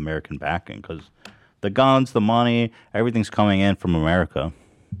American backing, because the guns, the money, everything's coming in from America.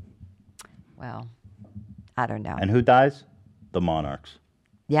 well, I don't know. And who dies? The monarchs.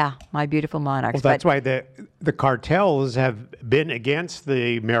 Yeah, my beautiful monarchs. Well, that's but why the cartels have been against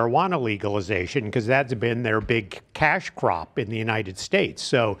the marijuana legalization, because that's been their big cash crop in the United States.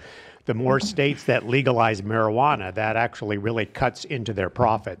 So the more states that legalize marijuana, that actually really cuts into their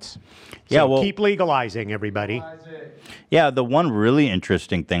profits. So Yeah, well- keep legalizing, everybody. Yeah, the one really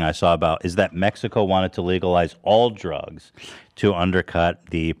interesting thing I saw about is that Mexico wanted to legalize all drugs to undercut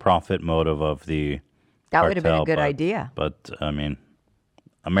the profit motive of the that would have been a cartel, good but- idea. But I mean,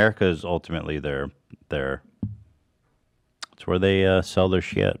 America is ultimately it's where they sell their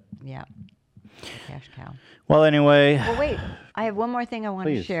shit. Yeah. The cash cow. Well, anyway, Well, wait. I have one more thing I want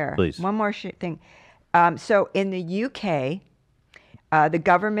to Please, share. please. One more thing. So in the UK, the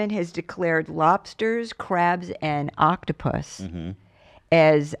government has declared lobsters, crabs, and octopus Mm-hmm.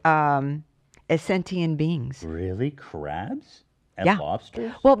 as sentient beings. really, crabs and Yeah.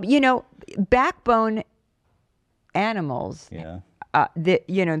 lobsters? Well, backbone animals. Yeah.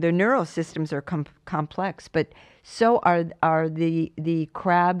 Their neural systems are complex, but so are the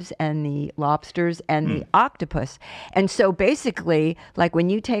crabs and the lobsters and the octopus. And so basically, like when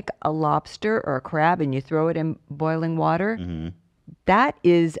you take a lobster or a crab and you throw it in boiling water, that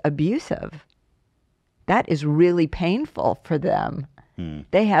is abusive. That is really painful for them.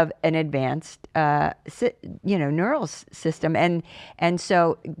 They have an advanced, neural system, and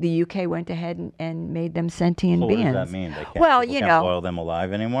so the UK went ahead and made them sentient So what beings. does that mean? They can't, Well, people can't boil them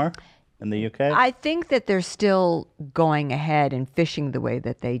alive anymore in the UK? I think that they're still going ahead and fishing the way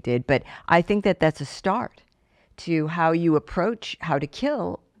that they did, but I think that that's a start to how you approach how to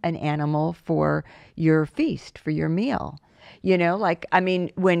kill an animal for your feast, for your meal.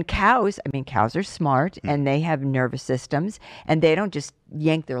 When cows are smart and they have nervous systems, and they don't just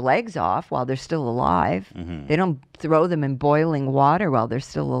yank their legs off while they're still alive. They don't throw them in boiling water while they're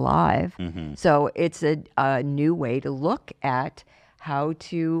still alive. So it's a new way to look at how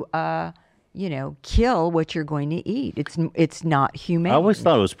to kill what you're going to eat. It's not humane. I always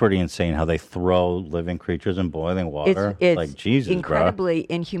thought it was pretty insane how they throw living creatures in boiling water. It's like, Jesus, incredibly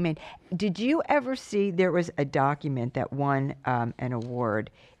inhumane. Did you ever see, there was a document that won an award.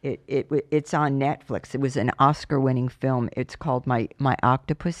 It's on Netflix. It was an Oscar-winning film. It's called My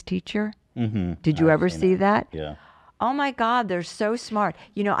Octopus Teacher. Mm-hmm. Did you ever see that? Yeah. Oh my God, they're so smart.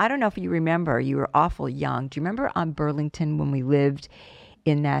 I don't know if you remember, you were awful young. Do you remember on Burlington when we lived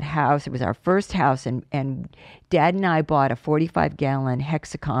in that house? It was our first house, and Dad and I bought a 45-gallon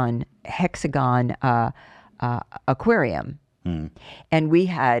hexagon aquarium. And we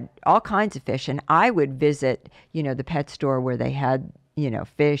had all kinds of fish, and I would visit, the pet store where they had,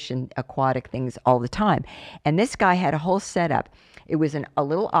 fish and aquatic things all the time. And this guy had a whole setup. It was a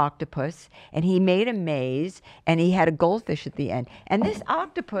little octopus, and he made a maze, and he had a goldfish at the end. And this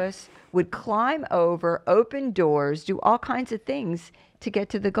octopus would climb over, open doors, do all kinds of things to get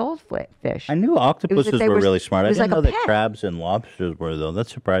to the goldfish. I knew octopuses were really smart. I didn't know that crabs and lobsters were, though. That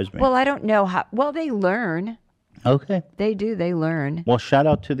surprised me. Well, I don't know how. Well, they learn. Okay. They do. They learn. Well, shout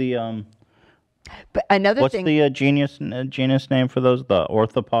out to the But another what's thing. the genus name for those? The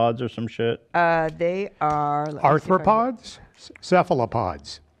orthopods or some shit? They are Arthropods?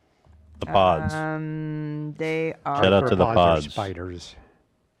 Cephalopods. The pods. They are. Shout out to the Arthropods are pods. spiders.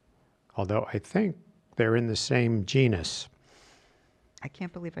 Although I think they're in the same genus. I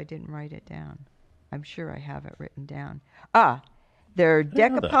can't believe I didn't write it down. I'm sure I have it written down. They're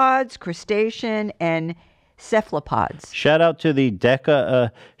decapods, crustacean, and cephalopods. Shout out to the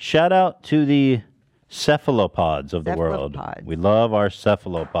cephalopods of the world. Cephalopods. We love our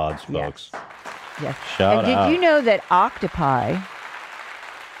cephalopods, folks. Yes. Shout and out. did you know that octopi,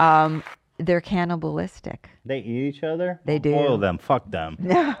 they're cannibalistic? They eat each other? They do. Boil them. Fuck them.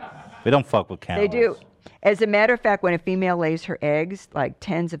 We don't fuck with They cannibals. do. As a matter of fact, when a female lays her eggs, like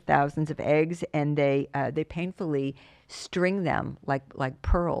tens of thousands of eggs, and they painfully string them like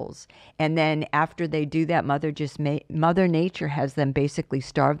pearls, and then after they do that, Mother Nature has them basically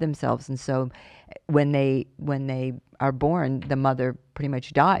starve themselves, and so when they are born, the mother pretty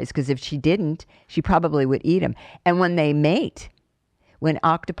much dies, because if she didn't, she probably would eat them. And when they mate, when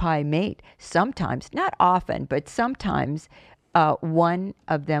octopi mate, sometimes, not often, but sometimes, one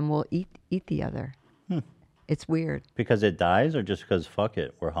of them will eat the other. It's weird. Because it dies, or just because fuck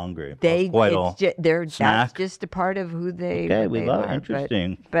it, we're hungry? That's snack. just a part of who they. Okay, what we they love are.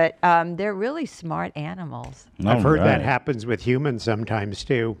 interesting. But they're really smart animals. I've heard that happens with humans sometimes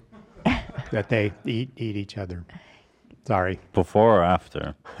too, that they eat each other. Sorry. Before or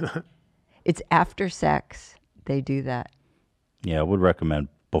after? It's after sex they do that. Yeah, I would recommend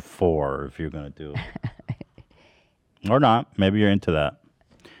before if you're going to do it. Or not. Maybe you're into that.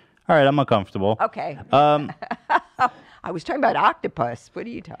 All right, I'm uncomfortable. Okay. I was talking about octopus. What are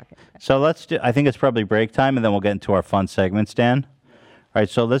you talking about? So I think it's probably break time, and then we'll get into our fun segments, Dan. All right,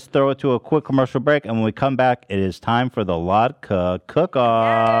 so let's throw it to a quick commercial break, and when we come back, it is time for the Latka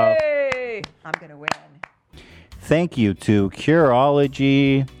Cook-Off. Yay! I'm going to win. Thank you to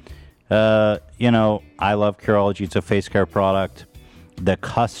Curology. I love Curology. It's a face care product that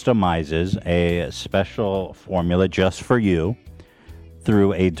customizes a special formula just for you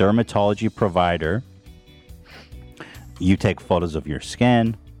through a dermatology provider. You take photos of your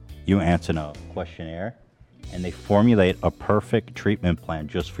skin, you answer a questionnaire, and they formulate a perfect treatment plan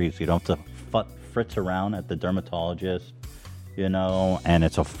just for you, so you don't have to fritz around at the dermatologist, and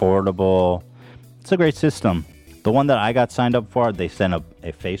it's affordable. It's a great system. The one that I got signed up for, they sent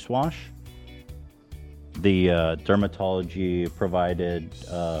a face wash, the dermatology provided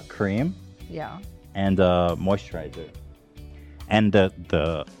cream, and moisturizer. And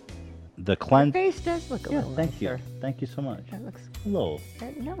the cleanse. Your face does look a little thank nicer. you. Thank you so much. That looks a little.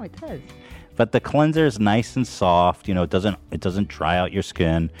 No, it does. But the cleanser is nice and soft. It doesn't dry out your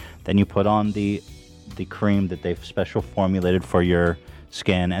skin. Then you put on the cream that they've special formulated for your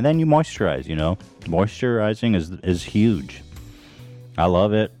skin, and then you moisturize. Moisturizing is huge. I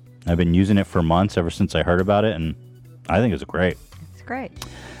love it. I've been using it for months, ever since I heard about it, and I think it's great. It's great.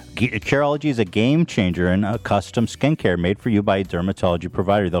 Curology is a game changer in a custom skincare made for you by a dermatology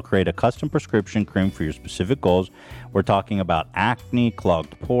provider. They'll create a custom prescription cream for your specific goals. We're talking about acne,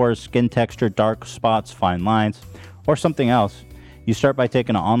 clogged pores, skin texture, dark spots, fine lines, or something else. You start by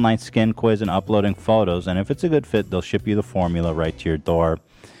taking an online skin quiz and uploading photos, and if it's a good fit, they'll ship you the formula right to your door.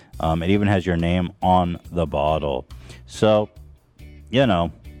 It even has your name on the bottle. So, I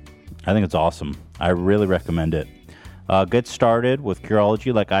think it's awesome. I really recommend it. Get started with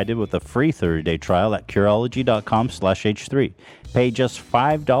Curology like I did with a free 30-day trial at Curology.com/H3. Pay just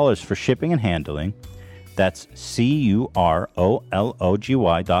 $5 for shipping and handling. That's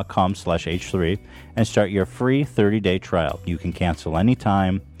CUROLOGY.com/H3 and start your free 30-day trial. You can cancel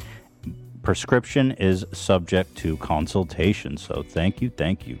anytime. Prescription is subject to consultation. So thank you,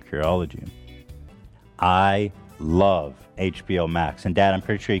 Curology. I love HBO Max. And Dad, I'm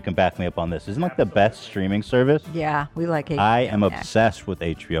pretty sure you can back me up on this. Isn't it like the best streaming service? Yeah, we like HBO I am Max. obsessed with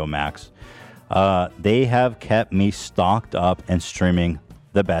HBO Max. They have kept me stocked up and streaming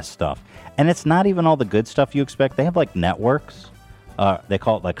the best stuff. And it's not even all the good stuff you expect. They have like networks. They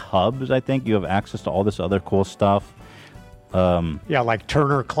call it like hubs, I think. You have access to all this other cool stuff. Yeah, like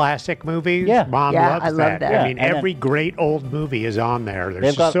Turner Classic Movies. Yeah. Mom Yeah, loves I love that. I mean, Yeah, and every great old movie is on there. They've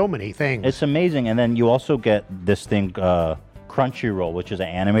There's got- just so many things. It's amazing. And then you also get this thing, Crunchyroll, which is an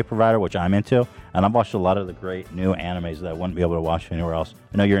anime provider, which I'm into. And I've watched a lot of the great new animes that I wouldn't be able to watch anywhere else.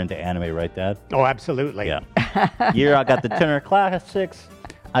 I know you're into anime, right, Dad? Oh, absolutely. Yeah. I got the Turner Classics.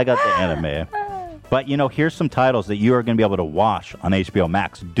 I got the anime. But, here's some titles that you are going to be able to watch on HBO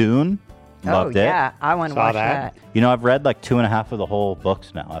Max. Dune. Loved it. Yeah, I want to Saw watch that. that. I've read like 2.5 of the whole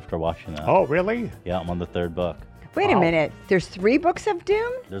books now after watching that. Oh, really? Yeah, I'm on the 3rd book. Wait a minute. There's 3 books of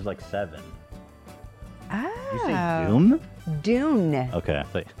Dune? There's like 7. Oh. You say Doom? Dune. Okay.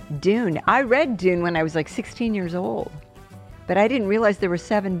 Dune. I read Dune when I was like 16 years old. But I didn't realize there were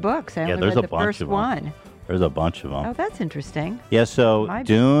 7 books. I only there's read a the bunch first of them. one. There's a bunch of them. Oh, that's interesting. Yeah, so My-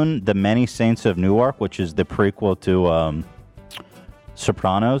 Dune, The Many Saints of Newark, which is the prequel to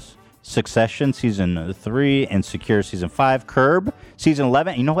Sopranos, Succession Season 3, Insecure Season 5, Curb Season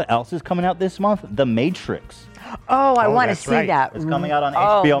 11. You know what else is coming out this month? The Matrix. Oh, I want to that's see right. that. It's coming out on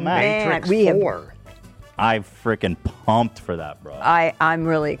Oh, HBO Max. man, Matrix we have- 4. I'm freaking pumped for that, bro. I'm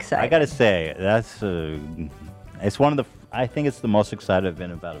really excited. I gotta say, that's it's one of the. I think it's the most excited I've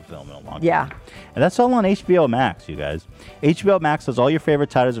been about a film in a long time. Yeah. And that's all on HBO Max, you guys. HBO Max has all your favorite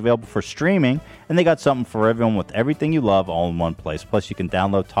titles available for streaming, and they got something for everyone with everything you love all in one place. Plus, you can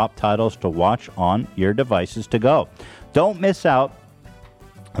download top titles to watch on your devices to go. Don't miss out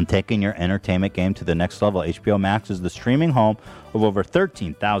on taking your entertainment game to the next level. HBO Max is the streaming home of over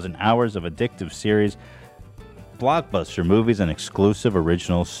 13,000 hours of addictive series, blockbuster movies, and exclusive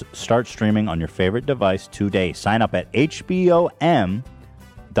originals. Start streaming on your favorite device today. Sign up at hbom.ax/H3.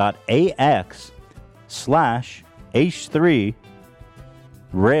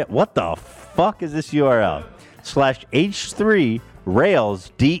 What the fuck is this URL? /H3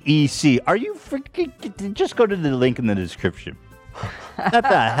 Rails DEC. Are you freaking? Just go to the link in the description. That's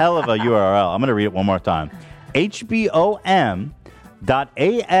a hell of a URL. I'm going to read it one more time.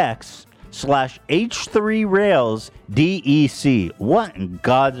 hbom.ax/H3 Rails DEC. What in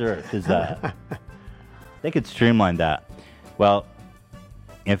God's earth is that? They could streamline that. Well,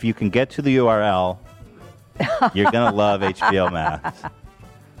 if you can get to the URL, you're going to love HBO Max.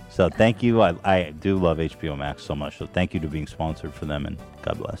 So thank you. I do love HBO Max so much. So thank you to being sponsored for them, and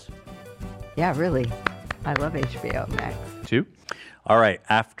God bless. Yeah, really. I love HBO Max. 2. All right.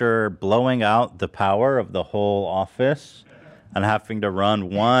 After blowing out the power of the whole office and having to run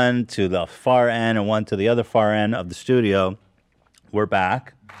one to the far end and one to the other far end of the studio, we're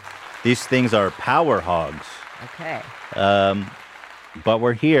back. These things are power hogs. Okay. But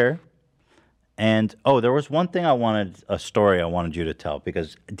we're here. And, there was one thing a story I wanted you to tell,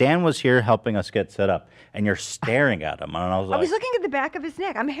 because Dan was here helping us get set up, and you're staring at him. And I was like, I was looking at the back of his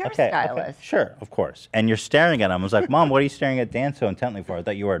neck. I'm a okay, hairstylist. sure, of course. And you're staring at him. I was like, Mom, what are you staring at Dan so intently for? I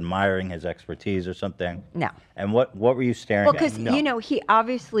thought you were admiring his expertise or something. No. And what were you staring Well, at? because, he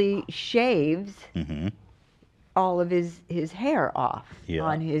obviously shaves all of his hair off Yeah.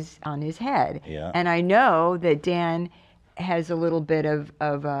 on his head. Yeah. And I know that Dan has a little bit of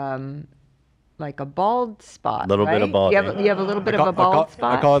like a bald spot. Little bit of right? balding. You have a little bit of a bald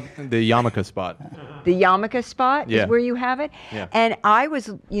spot? I call it the yarmulke spot. The yarmulke spot Yeah. is where you have it. Yeah. And I was,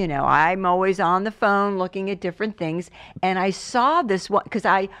 I'm always on the phone looking at different things. And I saw this one, because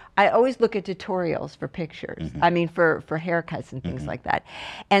I always look at tutorials for pictures. I mean, for haircuts and things like that.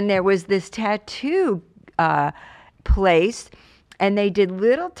 And there was this tattoo place, and they did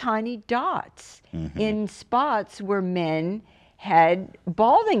little tiny dots in spots where men had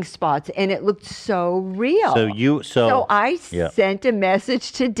balding spots, and it looked so real. So I sent a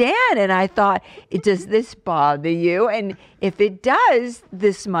message to Dan, and I thought, does this bother you? And if it does,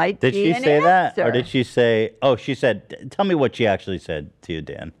 this might Did be she an say that? Or answer. did she say, she said, tell me what she actually said to you,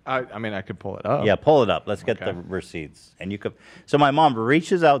 Dan. I mean, I could pull it up. Yeah, pull it up. Let's get the receipts. And you could. So my mom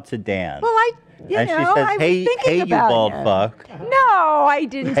reaches out to Dan. Well, and she says, I was hey, thinking you about bald it. fuck. No, I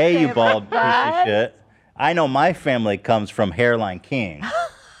didn't say Hey, you it bald like piece of that. shit. I know my family comes from Hairline King.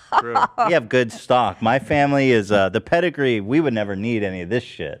 True. We have good stock. My family is the pedigree. We would never need any of this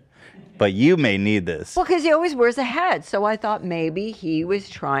shit. but you may need this. Well, because he always wears a hat, so I thought maybe he was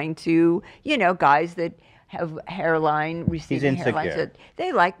trying to, guys that have receding hairlines, insecure.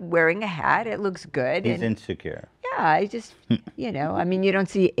 they like wearing a hat. It looks good. He's and insecure. yeah, I just, you don't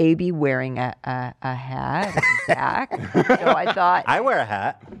see AB wearing a hat, Zach. So I thought I wear a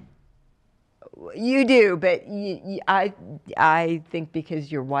hat. you do, but I think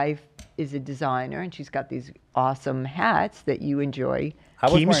because your wife is a designer and she's got these awesome hats that you enjoy.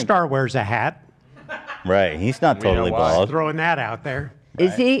 Keemstar wears a hat. Right, he's not totally bald. Throwing that out there.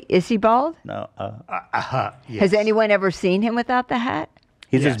 Is he bald? No. Yes. Has anyone ever seen him without the hat?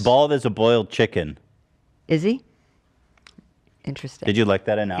 He's as bald as a boiled chicken. Is he? Interesting. Did you like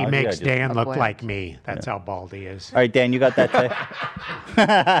that analogy? He makes Dan look boy. like me. That's how bald he is. All right, Dan, you got that too?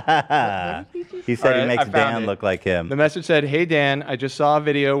 He said All he right, makes I found Dan it. look like him. The message said, "Hey Dan, I just saw a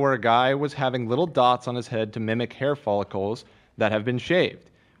video where a guy was having little dots on his head to mimic hair follicles that have been shaved.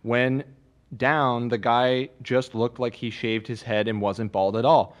 When down, the guy just looked like he shaved his head and wasn't bald at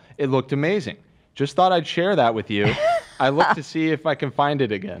all. It looked amazing. Just thought I'd share that with you. I looked to see if I can find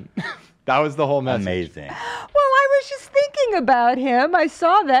it again." That was the whole message. Amazing. Well, I was just thinking about him. I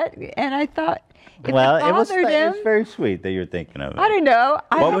saw that and I thought, if it bothered him, it's very sweet that you're thinking of it. I don't know.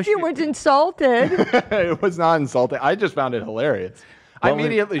 I What hope was you weren't insulted. It was not insulting. I just found it hilarious. I What was-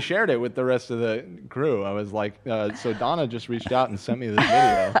 immediately shared it with the rest of the crew. I was like, so Donna just reached out and sent me this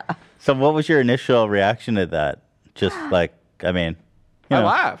video. So what was your initial reaction to that? Just like, I mean... you I know.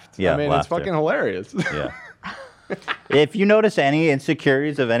 laughed. Yeah, I mean, laughter. it's fucking hilarious. Yeah. If you notice any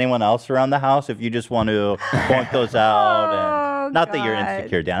insecurities of anyone else around the house, if you just want to point those out, and not that you're God.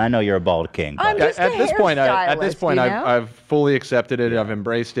 insecure, Dan. I know you're a bald king. I'm But just a At this point, hairstylist, you know? I've fully accepted it. I've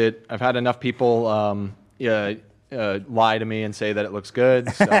embraced it. I've had enough people lie to me and say that it looks good.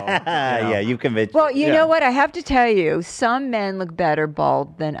 So, yeah, you convinced. Well, you Yeah. know what? I have to tell you, some men look better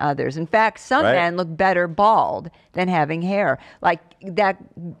bald than others. In fact, some Right. men look better bald than having hair. Like that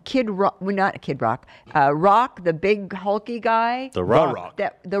Kid Rock, well, not Kid Rock, Rock, the big hulky guy. The Rock.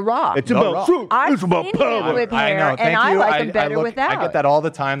 The Rock. It's about fruit. I've It's about seen him power. with I hair, know. and Thank I you. like him better look, without. I get that all the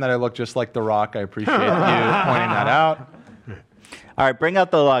time that I look just like The Rock. I appreciate you pointing that out. All right, bring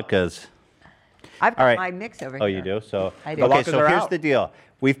out the latkes. I've got All right. my mix over Oh, here. you do? So I do. okay, The latkes so are here's out. the deal.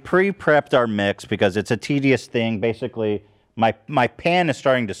 We've pre-prepped our mix because it's a tedious thing. Basically, my pan is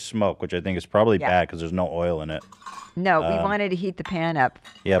starting to smoke, which I think is probably Yeah. bad because there's no oil in it. No, we wanted to heat the pan up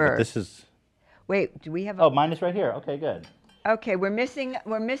Yeah, first. but this is. Wait, do we have a... Oh, mine is right here. Okay, good. Okay, we're missing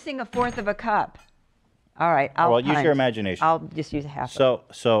a fourth of a cup. All right, I'll Well, use punt. your imagination. I'll just use a half. Let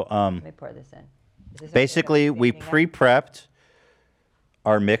me pour this in. Is this okay? basically, we Steaming up? pre-prepped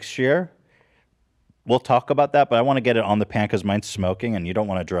our mixture. We'll talk about that, but I want to get it on the pan because mine's smoking, and you don't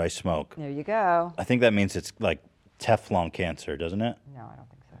want a dry smoke. There you go. I think that means it's like Teflon cancer, doesn't it? No, I don't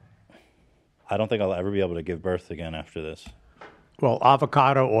think so. I don't think I'll ever be able to give birth again after this. Well,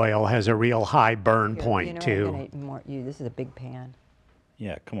 avocado oil has a real high burn Here, point, you know, too. I'm gonna eat more. This is a big pan.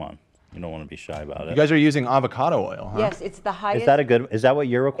 Yeah, come on. You don't want to be shy about You it. guys are using avocado oil, huh? Yes, it's the highest. Is that what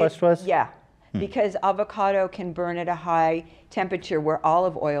your request was? Yeah, because avocado can burn at a high temperature where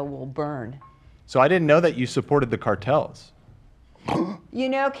olive oil will burn. So I didn't know that you supported the cartels. You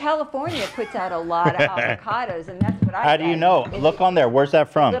know, California puts out a lot of avocados, and that's what I How do you get. know? It's- Look on there. Where's that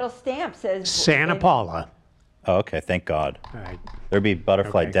from? Little stamp says Santa Paula. Oh, okay. Thank God. All right. There'd be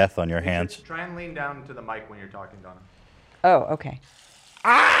butterfly Okay. death on your hands. Try and lean down to the mic when you're talking, Donna. Oh, okay.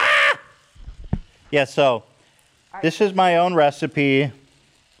 Yeah, so this is my own recipe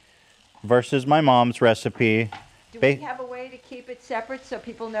versus my mom's recipe. Do Ba- we have a way to keep it separate so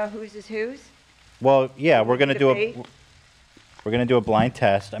people know whose is whose? Well, yeah, we're gonna do Debate? a blind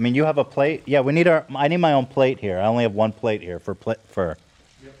test. I mean, you have a plate. Yeah, I need my own plate here. I only have one plate here for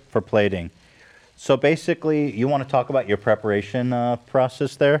plating. So basically, you want to talk about your preparation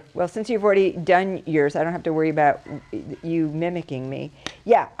process there? Well, since you've already done yours, I don't have to worry about you mimicking me.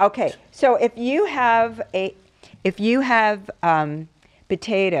 Yeah. Okay. So if you have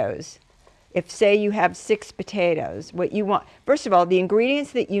potatoes, if say you have 6 potatoes, what you want, first of all, the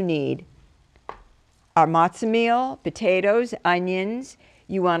ingredients that you need are matzo meal, potatoes, onions.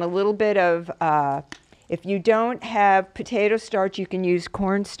 You want a little bit of, if you don't have potato starch, you can use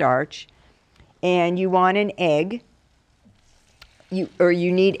cornstarch. And you want an egg. You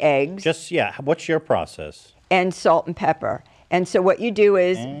need eggs. What's your process? And salt and pepper. And so what you do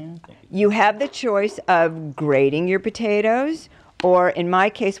is you have the choice of grating your potatoes, or in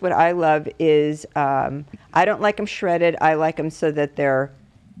my case, what I love is I don't like them shredded. I like them so that they're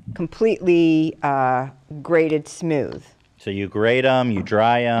completely grated smooth. So you grate them, you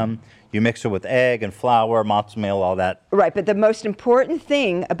dry them, you mix it with egg and flour, matzo meal, all that. Right, but the most important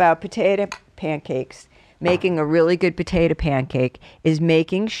thing about potato pancakes, making a really good potato pancake, is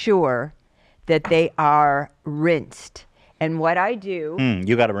making sure that they are rinsed. And what I do,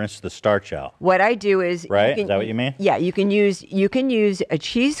 You got to rinse the starch out. what I do is, Right? Is that what you mean? Yeah, you can use a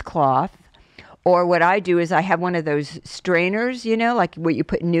cheesecloth, or what I do is I have one of those strainers, like what you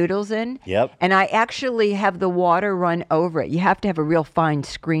put noodles in. Yep. And I actually have the water run over it. You have to have a real fine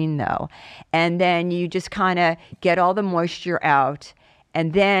screen though. And then you just kind of get all the moisture out.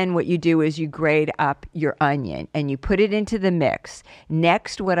 And then what you do is you grate up your onion and you put it into the mix.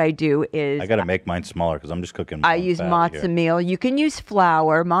 Next, what I do is I got to make mine smaller because I'm just cooking. I one use fat matzo here. meal. You can use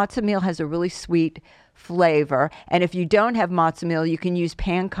flour. Matzo meal has a really sweet flavor. And if you don't have matzo meal, you can use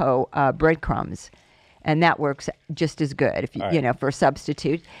panko breadcrumbs. And that works just as good if you, for a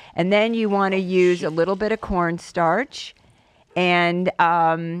substitute. And then you want to use a little bit of cornstarch and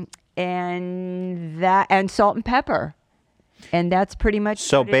salt and pepper. And that's pretty much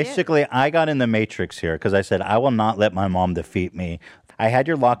So what it is. basically, I got in the matrix here because I said, I will not let my mom defeat me. I had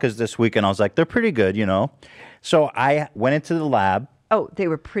your latkes this week, and I was like, they're pretty good, So I went into the lab. Oh, they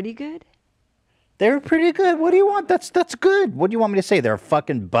were pretty good? They were pretty good. What do you want? That's good. What do you want me to say? They're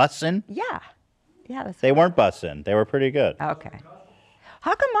fucking bussin'? Yeah. Yeah, that's They weren't bussin'. They were pretty good. okay.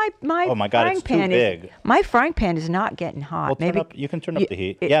 How come my Oh my God, frying it's too pan big. my frying pan is not getting hot? Well, you can turn up the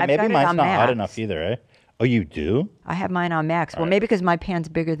heat. I've Maybe got it mine's on not hot max. enough either, eh? Oh, you do? I have mine on max. Well, maybe because my pan's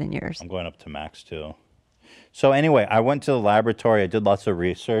bigger than yours. I'm going up to max too. So anyway, I went to the laboratory. I did lots of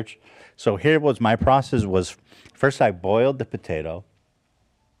research. So here was my process was, first I boiled the potato.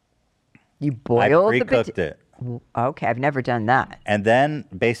 You boiled I the pre-cooked it. Okay, I've never done that. And then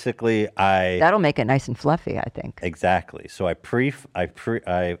basically That'll make it nice and fluffy, I think. Exactly. So I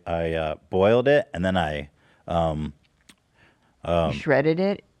boiled it, and then I You shredded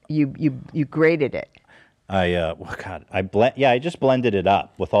it. You grated it. I just blended it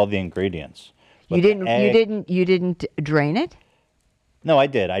up with all the ingredients. You With the didn't. egg. You didn't drain it. No, I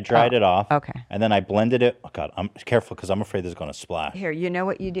did. I dried it off. Okay. And then I blended it. Oh God, I'm careful because I'm afraid this is going to splash. Here, you know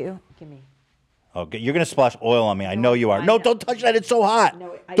what you do? Give me. Okay, you're going to splash oil on me. I know you are. No, don't touch that. It's so hot.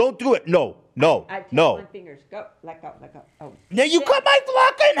 No, Don't do it. No. My fingers. Go. Let go. Oh. Now you cut my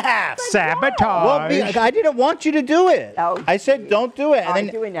flock in half. Sabotage. Well, I didn't want you to do it. Oh, I said don't do it, I'll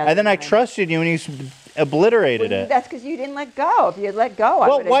and do it then I next time. trusted you, and you obliterated it. That's because you didn't let go. If you had let go, I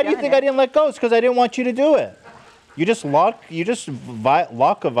Well, would have why do you done think it. I didn't let go? It's because I didn't want you to do it. You just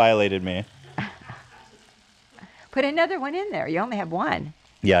violated me. Put another one in there. You only have one.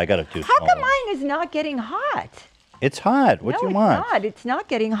 Yeah, I got to do. How small come ones. mine is not getting hot? It's hot. What no, do you it's want? not. It's not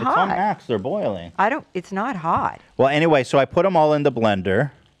getting It's hot. on max. They're boiling. It's not hot. Well, anyway, so I put them all in the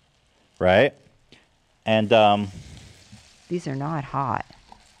blender, right? And These are not hot.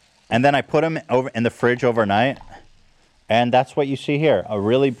 and then I put them over in the fridge overnight, and that's what you see here: a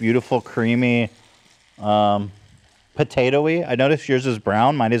really beautiful, creamy, potatoy. I noticed yours is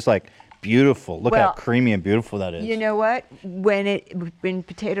brown. Mine is like beautiful. Look how Well, creamy and beautiful that is. You know what? When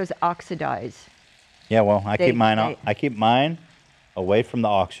potatoes oxidize, Yeah, well, I keep mine. they- I keep mine away from the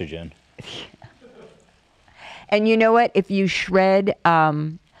oxygen. and you know what? If you shred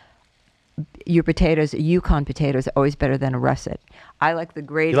your potatoes, Yukon potatoes are always better than a russet. I like the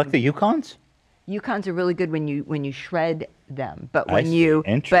grated. You like the Yukons? Yukons are really good when you shred them, but I when see. you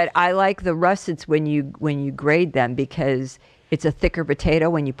Interesting. but I like the russets when you grade them because it's a thicker potato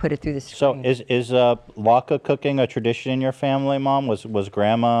when you put it through the So screen. is latke cooking a tradition in your family, Mom? Was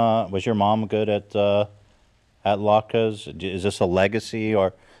your mom good at latkes? Is this a legacy,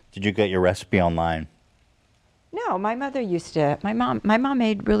 or did you get your recipe online? No, my mother used to. My mom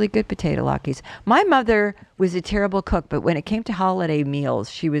made really good potato latkes. My mother was a terrible cook, but when it came to holiday meals,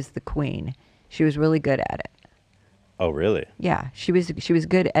 she was the queen. She was really good at it. Oh, really? Yeah, she was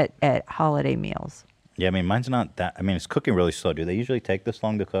good at holiday meals. Yeah, I mean, mine's not that. I mean, it's cooking really slow. Do they usually take this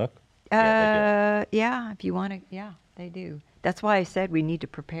long to cook? Yeah, Yeah, if you want to, yeah, they do. That's why I said we need to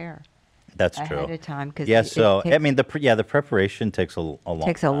prepare that's ahead true. of time because Yeah, so I mean, the preparation takes a long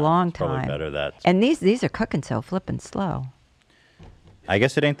takes a time. long It's probably time. better that. And these are cooking so flippin' slow. I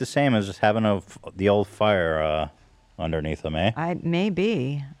guess it ain't the same as just having the old fire underneath them, eh?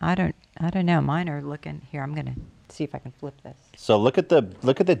 Maybe I don't know. Mine are looking here. I'm gonna see if I can flip this. So look at the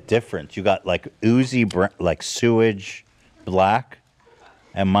difference. You got like oozy, like sewage, black,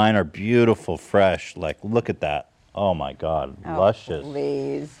 and mine are beautiful, fresh. Like look at that. Oh my God, luscious.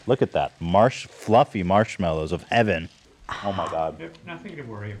 Please. Look at that, fluffy marshmallows of heaven. Oh my God, Nothing to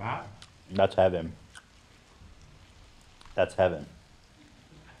worry about. that's heaven. That's heaven.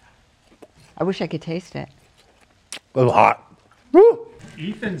 I wish I could taste it. A little hot. Woo!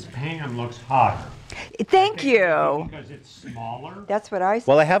 Ethan's pan looks hotter. Thank you. Because it's smaller, That's what I said.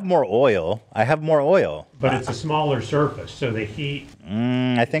 Well, I have more oil. but it's a smaller surface, so the heat.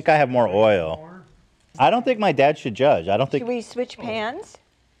 I think I have more oil. I don't think my dad should judge. I don't think. Should we switch pans?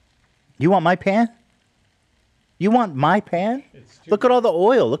 You want my pan? You want my pan? Look at all the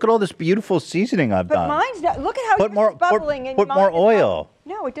oil. Look at all this beautiful seasoning I've But done. mine's not. Look at how Put yours more- is bubbling and put mine more is not. oil.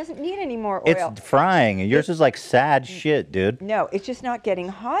 No, it doesn't need any more oil. It's frying, and yours is like sad shit, dude. No, it's just not getting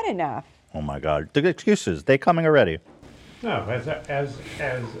hot enough. Oh my God. The excuses, they coming already. No, as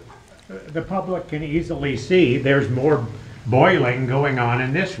the public can easily see, there's more boiling going on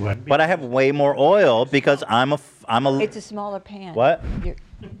in this one. But I have way more oil because I'm a. It's a smaller pan. What?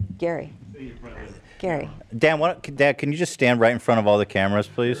 Gary. Gary. Dad, can you just stand right in front of all the cameras,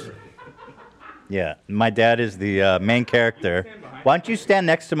 please? Yeah, my dad is the main character. Why don't you stand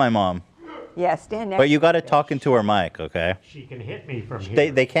next to my mom? Yeah, stand next. But you got to talk into her mic, okay? She can hit me from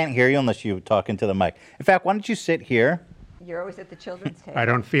here. They can't hear you unless you talk into the mic. In fact, why don't you sit here? You're always at the children's table. I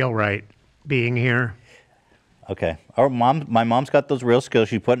don't feel right being here. Okay. My mom's got those real skills.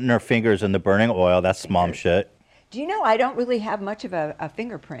 She's putting her fingers in the burning oil. That's mom shit. Do you know I don't really have much of a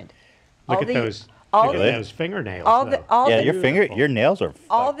fingerprint? Look at those fingernails. Your nails are.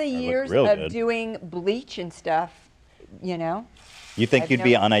 All the years real of good. doing bleach and stuff, you know. You think I've you'd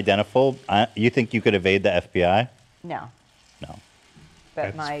be never- unidentifiable? You think you could evade the FBI? No. No.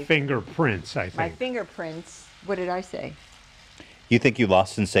 But That's fingerprints, I my think. fingerprints. What did I say? You think you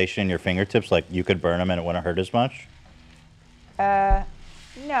lost sensation in your fingertips? Like you could burn them and it wouldn't hurt as much?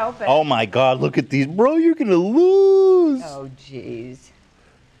 No, but. Oh my God! Look at these, bro. You're gonna lose. Oh, jeez.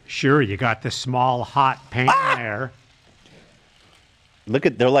 Sure, you got the small hot pan there. Look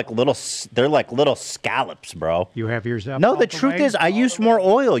at they're like little scallops, bro. You have yours up. No, all the truth way? is I used more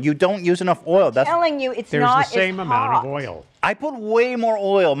oil. You don't use enough oil. That's Telling you, it's There's not the same as amount hot. of oil. I put way more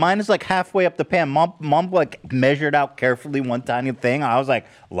oil. Mine is like halfway up the pan. Mom like measured out carefully one tiny thing. I was like,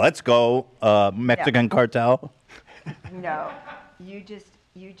 let's go, Mexican cartel. No, you just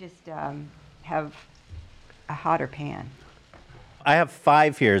have a hotter pan. I have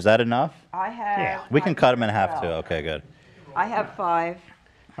 5 here. Is that enough? I have. We can cut them in half too. Well, Okay, good. I have 5.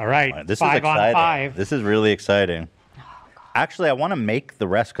 All right, This is 5 exciting. on 5. This is really exciting. Actually, I want to make the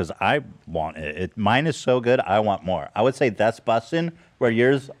rest because I want it. Mine is so good, I want more. I would say that's bussin', where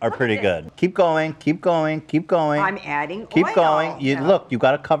yours are pretty good. Keep going, keep going, keep going. I'm adding Keep oil. going. Look, you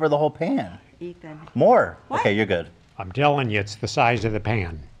got to cover the whole pan. Ethan. More. What? Okay, you're good. I'm telling you, it's the size of the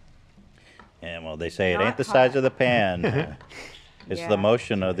pan. Yeah, well, they say it Not ain't the size hot. of the pan. It's Yeah. the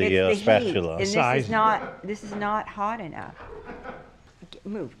motion of the, It's the spatula. heat, and this is not hot enough.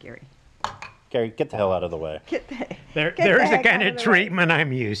 Move, Gary. Gary, get the hell out of the way. Get the, There's get the heck kind out of the way. treatment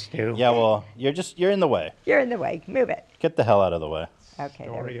I'm used to. Yeah, well, you're in the way. You're in the way. Move it. Get the hell out of the way. Okay,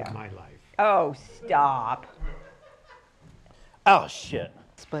 there Story we of go. my life. Oh, stop. Oh shit.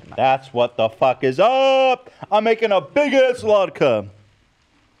 Split 'em up. That's what the fuck is up. I'm making a big ass latke.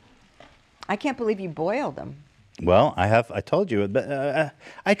 I can't believe you boiled them. Well, I told you, but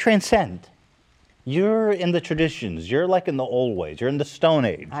I transcend. You're in the traditions. You're like in the old ways. You're in the Stone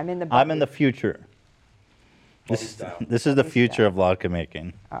Age. I'm in the I'm in the future. This is the future of latke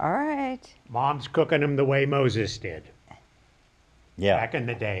making. All right. Mom's cooking them the way Moses did Yeah. back in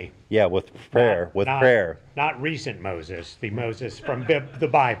the day. Yeah, with prayer. With Not- prayer. Not recent Moses, the Moses from the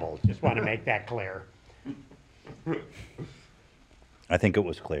Bible. Just want to make that clear. I think it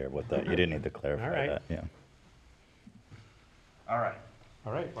was clear with that. You didn't need to clarify All right. that. Yeah. All right.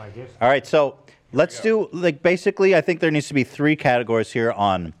 All right, well, I guess. All right, so let's do basically. I think there needs to be 3 categories here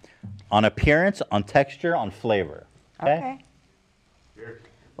on appearance, on texture, on flavor. Okay.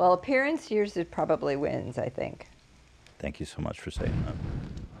 Well, appearance, yours it probably wins, I think. Thank you so much for saying that.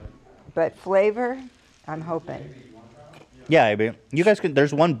 But flavor, I'm hoping. Yeah, I mean, you guys can.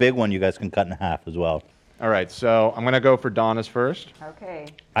 There's one big one you guys can cut in half as well. All right, so I'm going to go for Donna's first. Okay.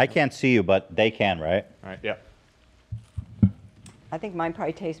 I can't see you, but they can, right? All right, yeah. I think mine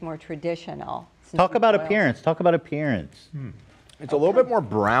probably tastes more traditional. since Talk we about boiled. appearance. Talk about appearance. It's a little bit more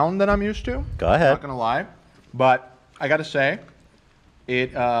brown than I'm used to. Go ahead. Not going to lie. But I got to say,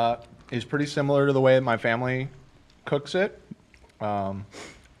 it is pretty similar to the way my family cooks it.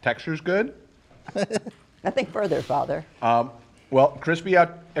 Texture's good. Nothing further, Father. Well, crispy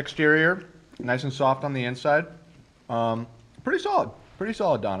exterior, nice and soft on the inside. Pretty solid. Pretty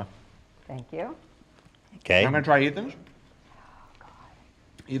solid, Donna. Thank you. Okay. I'm going to try Ethan's.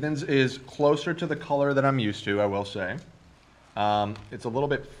 Ethan's is closer to the color that I'm used to, I will say. It's a little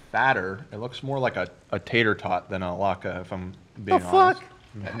bit fatter. It looks more like a tater tot than a latke, if I'm being honest.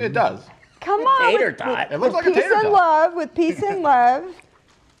 It does. Come on. Tater with- tot. with- It looks with like a peace tater and tot. love. With peace and love.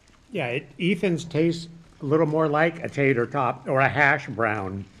 Yeah, Ethan's tastes a little more like a tater tot or a hash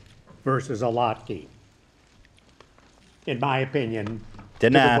brown versus a latke. In my opinion,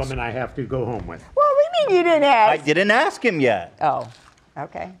 Didn't to the ask. woman I have to go home with. What do you mean you didn't I ask? didn't ask him yet. Oh,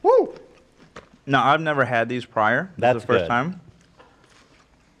 okay. Woo! No, I've never had these prior. This That's is the first good. time.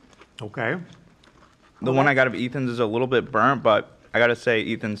 Okay. The one I got of Ethan's is a little bit burnt, but I gotta say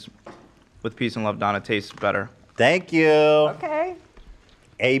Ethan's with Peace and Love Donna tastes better. Thank you. Okay.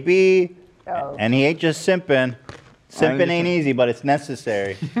 AB. Oh. And he ain't just simping. Simping just- ain't easy, but it's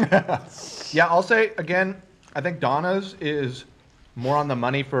necessary. Yeah, I'll say again, I think Donna's is more on the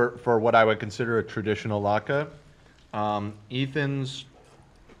money for what I would consider a traditional latke. Ethan's,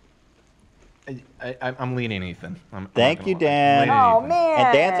 I'm leaning Ethan. I'm not Thank gonna you, lie. Dan. I'm leaning Oh Ethan. man.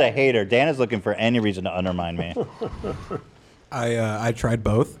 And Dan's a hater. Dan is looking for any reason to undermine me. I tried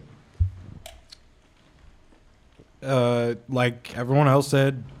both. Like everyone else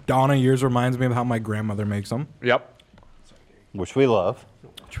said, Donna yours reminds me of how my grandmother makes them, Yep. Which we love.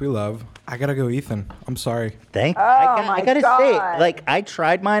 which we love. I gotta go, Ethan. I'm sorry. Thank Oh, I my gotta God. say, like, I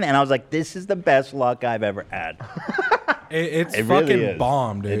tried mine and I was like, this is the best luck I've ever had. It's It fucking really is.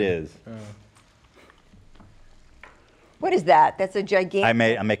 bomb, dude. It is. What is that? That's a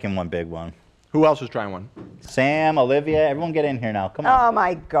gigantic. I'm making one big one. Who else is trying one? Sam, Olivia, everyone get in here now. Come on. Oh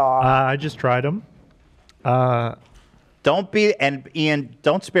my God. I just tried them. Don't be, and Ian,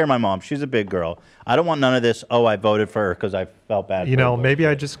 don't spare my mom. She's a big girl. I don't want none of this, oh, I voted for her because I felt bad. You for know, her. maybe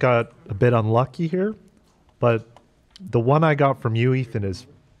I just got a bit unlucky here, but the one I got from you, Ethan, is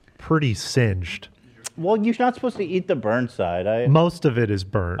pretty singed. Well, you're not supposed to eat the burn side. Most of it is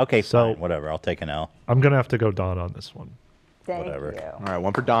burnt. Okay, so fine, whatever. I'll take an L. I'm going to have to go Don on this one. Thank whatever. you. All right,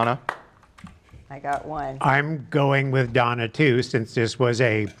 one for Donna. I got one. I'm going with Donna too, since this was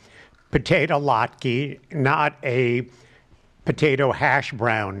a potato latke, not a potato hash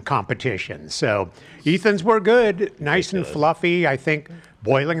brown competition. So Ethan's were good, nice and fluffy. I think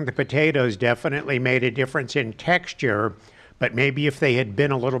boiling the potatoes definitely made a difference in texture, but maybe if they had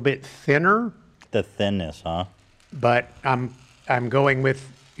been a little bit thinner. The thinness, huh? But I'm going with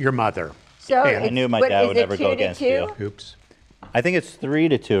your mother. So I it's- knew my what, dad is would it never go 2 to against 2? you. Oops. I think it's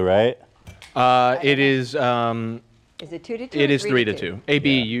 3-2, right? It is. Is it 2 to 2? It or is 3 to 2.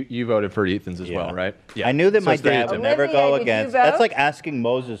 AB, you voted for Ethan's as well, right? Yeah. I knew that So my it's 3 to dad 2. would never Olivia, go did you against. vote? That's like asking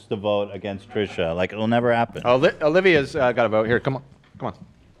Moses to vote against Trisha. Like, it'll never happen. Olivia's got a vote here. Come on.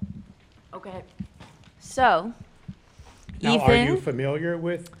 Okay. So, Now, Ethan. are you familiar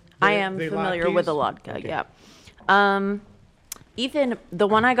with I am the familiar with the latkes? latke, yeah. Ethan, the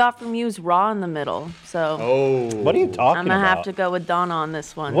one I got from you is raw in the middle, so. Oh. What are you talking I'm gonna about? have to go with Donna on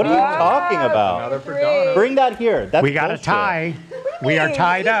this one. What are you talking about? Another for Donna. Bring that here. That's We got a bullshit. tie. We are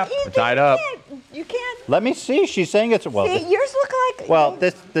tied up. We're tied up. You can't. Let me see. She's saying it's well. See, This, yours look like. well,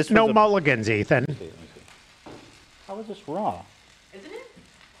 this No was a, mulligans, Ethan. How is this raw? Isn't it?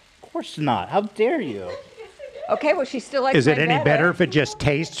 Of course not. How dare you? Okay, well, she still likes Is it mine any better if it just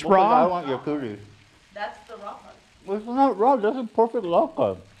tastes I raw? want your cooties. That's the raw part. Well, it's not raw. This is perfect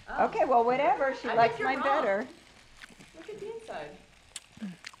loco. Okay, well, whatever. She likes mine better. Look at the inside.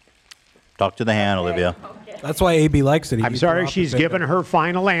 Talk to the hand, Olivia. That's why AB likes it. He I'm eats sorry, raw she's potato. given her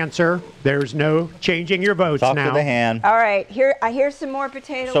final answer. There's no changing your votes Talk now. to the hand. All right, here's some more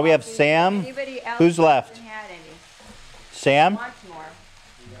potato. So we have waffles. Sam. Anybody else Who's left? hasn't had any? Sam. Wants more.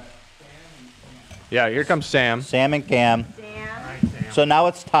 Yeah, here comes Sam. Sam and Cam. Sam. So now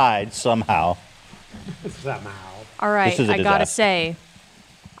it's tied somehow. Somehow. All right, This is a I gotta disaster. say,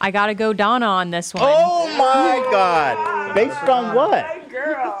 I gotta go Donna on this one. Oh my God! Based on what?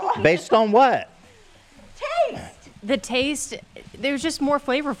 Girl. Based on what? Taste. The taste, it was just more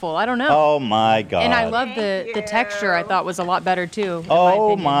flavorful. I don't know. Oh my God! And I love the texture. I thought was a lot better too. in my Oh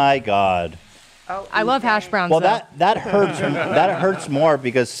opinion. my God! Oh, I love hash browns. Well, though. that hurts. That hurts more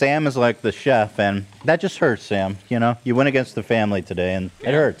because Sam is like the chef, and that just hurts, Sam. You know, you went against the family today, and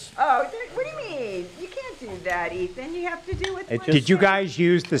it hurts. Oh, what do you mean? You can't do that, Ethan. You have to do what. Did you guys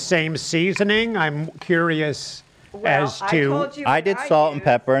use the same seasoning? I'm curious as to. I did salt and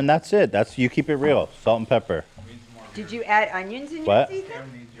pepper, and that's it. That's you keep it real. Salt and pepper. Did you add onions in What? yours,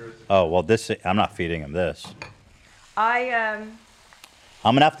 Ethan? Oh well, this I'm not feeding him this.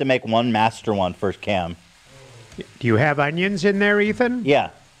 I'm gonna have to make one master one first, Cam. Do you have onions in there, Ethan?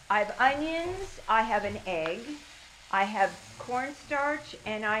 Yeah. I have onions. I have an egg. I have cornstarch,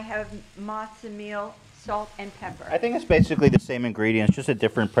 and I have matzo meal, salt, and pepper. I think it's basically the same ingredients, just a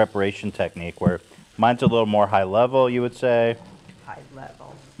different preparation technique. Where mine's a little more high level, you would say. High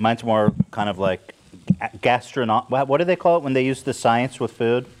level. Mine's more kind of like gastronom. What do they call it when they use the science with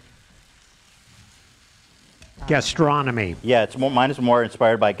food? Gastronomy. Yeah, it's more. Mine is more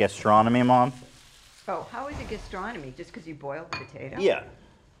inspired by gastronomy, Mom. Oh, how is it gastronomy? Just because you boil the potato? Yeah.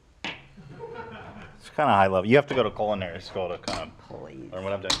 It's kind of high level. You have to go to culinary school to kind of learn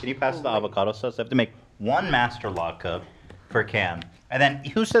what I'm doing. Can you pass the avocado sauce? I have to make one master latke per can. And then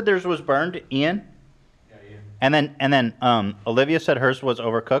who said theirs was burned? Ian? Yeah, Ian. And then Olivia said hers was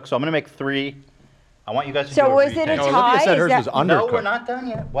overcooked. So I'm gonna make 3. I want you guys to So do a was it retake. a No, tie? Olivia said Is hers that- was undercooked. No, we're not done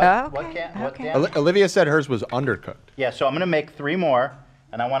yet. What? Oh, What okay, can? What okay. can? Olivia said hers was undercooked. Yeah. So I'm gonna make 3 more,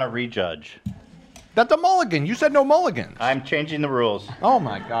 and I want to rejudge. That's a mulligan. You said no mulligans. I'm changing the rules. Oh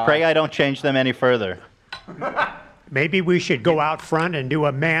my God. Pray I don't change them any further. Maybe we should go out front and do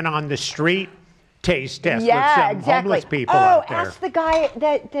a man on the street taste test Yeah, with some exactly. homeless people Oh, out there. ask the guy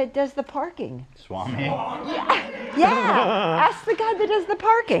that does the parking. Swami. Yeah, ask the guy that does the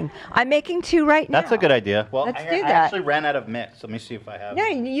parking. I'm making 2 right now. That's a good idea. Well, Let's I do that. actually ran out of mix. Let me see if I have. No,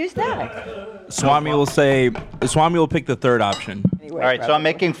 you use that. Swami will pick the third option. All right, so I'm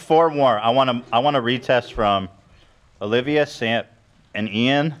making 4 more. I want to retest from Olivia, Sam, and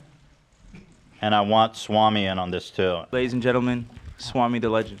Ian, and I want Swami in on this too. Ladies and gentlemen, Swami the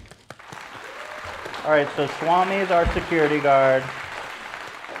legend. All right, so Swami is our security guard.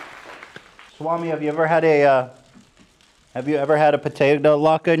 Swami, have you ever had a potato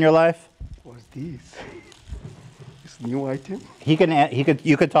latke in your life? What's this? It's new item? You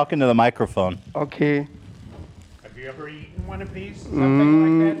could talk into the microphone. Okay. Have you ever eaten one of these?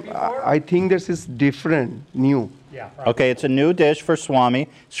 Something like that before? I think this is different, new. Yeah. Okay, it's a new dish for Swami.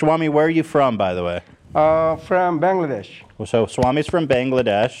 Swami, where are you from, by the way? From Bangladesh. So Swami's from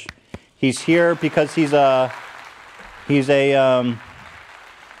Bangladesh. He's here because he's a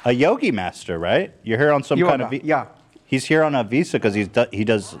yogi master, right? You're here on some kind of yeah. He's here on a visa because he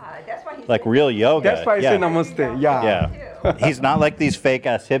does like real yoga. That's why I say namaste. Yeah. Yeah. He's not like these fake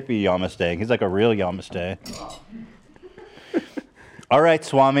ass hippie Yamaste. He's like a real Yamaste. All right,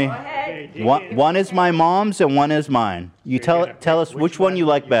 Swami. One is my mom's and one is mine. You tell us which one you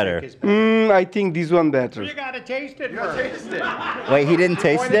like better. I think this one better. You gotta taste it first. Wait, he didn't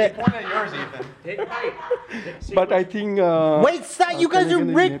taste it? Point at yours, Ethan. But I think. Wait, stop! You guys are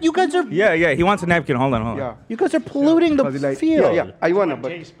rigged. You guys are. Yeah. He wants a napkin. Hold on. Yeah. You guys are polluting the field. Yeah. I wanna.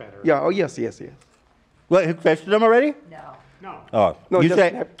 But yeah. Oh yes. What? You tasted them already? No. Oh, No, you just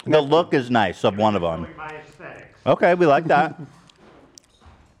say the look is nice of one of them. My aesthetics. Okay, we like that.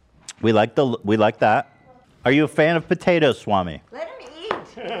 we like that. Are you a fan of potatoes, Swami? Let him eat.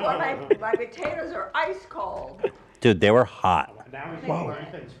 Well, my potatoes are ice cold. Dude, they were hot. Now he's wow.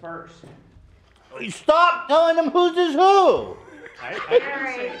 Ethan's first. Stop telling him whose is who.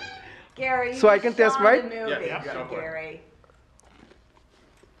 Gary. So I can test, saw right? The movie, Yeah, go for it. Gary.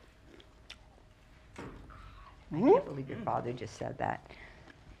 I can't believe your father just said that.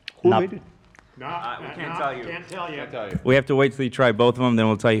 Who made it? No, we can't tell you. Can't tell you. I'll tell you. We have to wait till you try both of them, then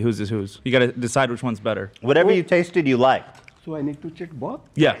we'll tell you whose is whose. You got to decide which one's better. Whatever you tasted, you liked. So I need to check both.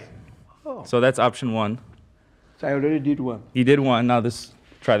 Yeah. Oh. So that's option 1. So I already did one. You did one. Now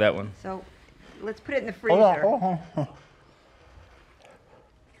try that one. So let's put it in the freezer. Hold on.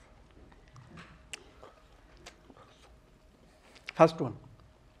 First one.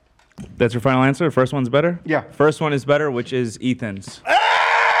 That's your final answer? The first one's better? Yeah. First one is better, which is Ethan's.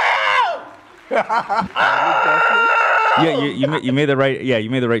 Yeah, you made the right. Yeah, you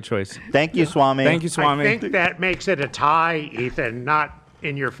made the right choice. Thank you, Swami. Thank you, Swami. I think that makes it a tie, Ethan, not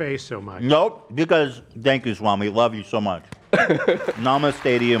in your face so much. Nope, because thank you, Swami. Love you so much.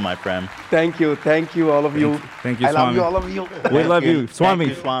 Namaste to you, my friend. Thank you, all of you. Thank you, I love Swami. you, all of you. We love you, Swami.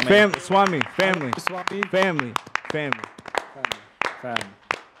 Thank you, Swami. Swami, family, family.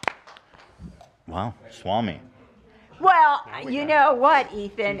 Wow, Swami. Well, you know what,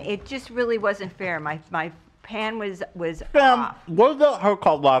 Ethan? It just really wasn't fair. My pan was off. What the her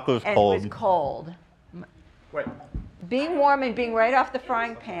called latkes And cold? it was cold. Wait. Being warm and being right off the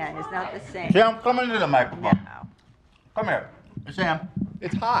frying pan is not the same. Sam, come into the microphone. No. Come here, Sam.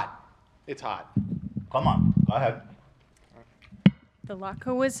 It's hot. It's hot. Come on, go ahead. The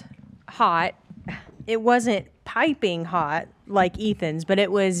latke was hot. It wasn't piping hot like Ethan's, but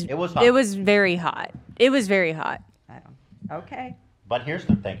it was. It was hot. It was very hot. It was very hot. Okay. But here's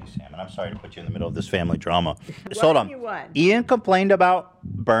the thank you, Sam, and I'm sorry to put you in the middle of this family drama. So hold have on. you won? Ian complained about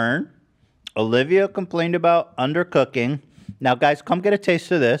burn. Olivia complained about undercooking. Now, guys, come get a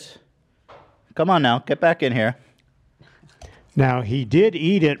taste of this. Come on now, get back in here. Now, he did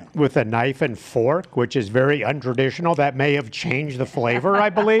eat it with a knife and fork, which is very untraditional. That may have changed the flavor, I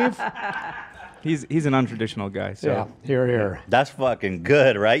believe. He's an untraditional guy. So. Yeah, here. That's fucking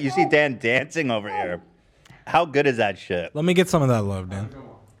good, right? You see Dan dancing over here. How good is that shit? Let me get some of that love, Dan.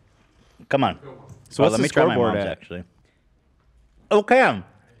 Come on. So what's let the me try my scoreboard mom's, at? actually. Oh, Cam.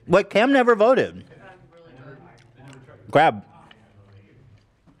 Wait, Cam never voted. Grab.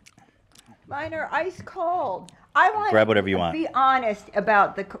 Mine are ice cold. I want Grab whatever you want. Be honest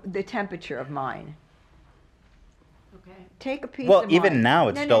about the temperature of mine. Okay. Take a piece Well, of even mine. now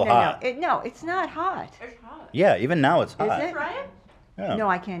it's still hot. No, it's not hot. It's hot. Yeah, even now it's hot. Is it? Yeah. No,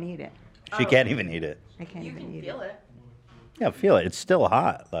 I can't eat it. She can't even eat it. I can't even eat it. Yeah, feel it. It's still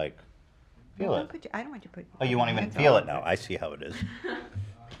hot. Like, feel it. I don't want you to put. Oh, you won't even hands feel all it now. I see how it is.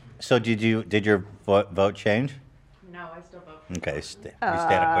 So did your vote change? No, I still vote. Okay, you stand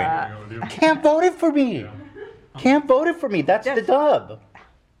up, Queen. Can't vote it for me. Can't vote it for me. That's the dub.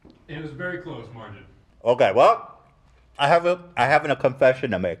 It was very close margin. Okay, well, I have a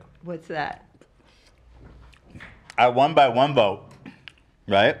confession to make. What's that? I won by 1 vote,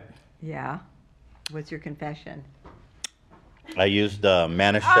 right? Yeah. What's your confession? I used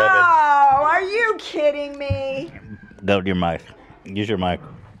Manischewitz. Oh, are you kidding me? Go to your mic. Use your mic.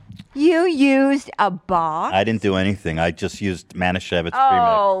 You used a box? I didn't do anything. I just used Manischewitz premix.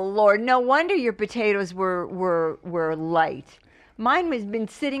 Oh Lord! No wonder your potatoes were light. Mine has been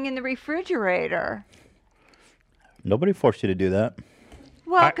sitting in the refrigerator. Nobody forced you to do that.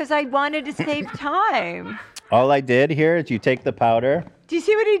 Well, because I wanted to save time. All I did here is you take the powder. Do you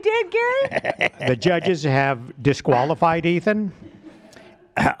see what he did, Gary? The judges have disqualified Ethan.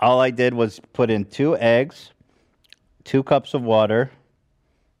 All I did was put in 2 eggs, 2 cups of water,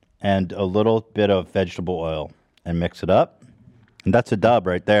 and a little bit of vegetable oil, and mix it up. And that's a dub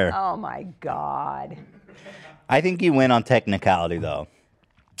right there. Oh my God! I think you win on technicality, though.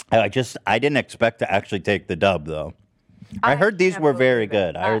 I didn't expect to actually take the dub, though. I heard these were very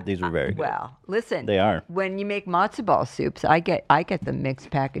good. I heard these were very good. Well, listen. They are. When you make matzo ball soups, I get the mixed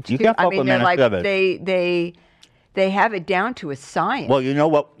package You too. can't I fuck mean, with they're like Manischewitz. they have it down to a science. Well, you know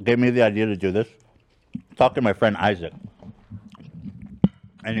what gave me the idea to do this? Talk to my friend Isaac.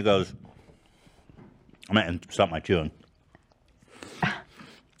 And he goes, I'm going to stop my chewing.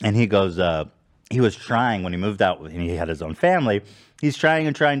 And he goes, he was trying when he moved out and he had his own family. He's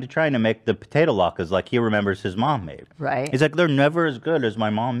trying to make the potato latkes like he remembers his mom made. Right. He's like, they're never as good as my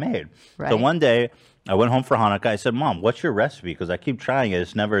mom made. So Right. one day, I went home for Hanukkah. I said, Mom, what's your recipe? Because I keep trying it.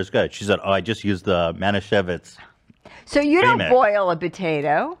 It's never as good. She said, oh, I just used the Manischewitz. So you don't Remix. boil a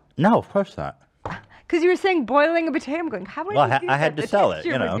potato? No, of course not. Because you were saying boiling a potato. I'm going, how would Well, you do I had that? to The sell it,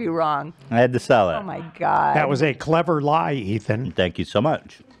 texture you know. would be wrong. I had to sell it. Oh, my God. That was a clever lie, Ethan. Thank you so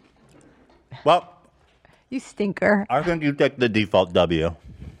much. Well, You stinker. I think you take the default W.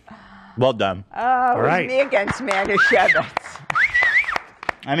 Well done. Oh, it was me against Manischewitz.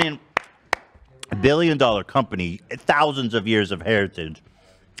 I mean, $1 billion company, thousands of years of heritage.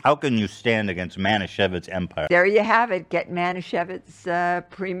 How can you stand against Manischewitz empire? There you have it. Get Manischewitz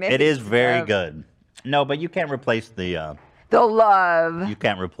premix. It is very good. No, but you can't replace the love. You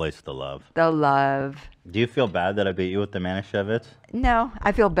can't replace the love. The love. Do you feel bad that I beat you with the Manischewitz? No,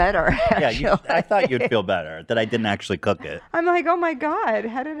 I feel better. Yeah, I thought you'd feel better that I didn't actually cook it. I'm like, oh my God,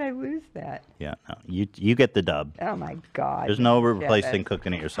 how did I lose that? Yeah, no, you get the dub. Oh my God. There's no Manischewitz. replacing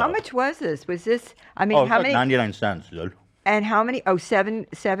cooking it yourself. How much was this? Was this? I mean, Oh, it's how like many? 99 cents, dude. And how many? Oh, seven.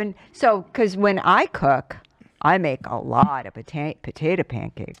 So, because when I cook, I make a lot of potato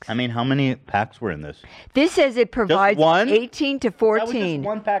pancakes. I mean, how many packs were in this? This says it provides one? 18 to 14. That was just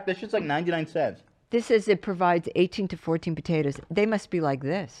one pack. That's just like 99 cents. This says it provides 18 to 14 potatoes. They must be like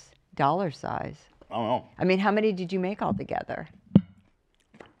this, dollar size. I don't know. I mean, how many did you make altogether?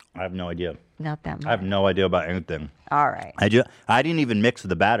 I have no idea. Not that much. I have no idea about anything. All right. I didn't even mix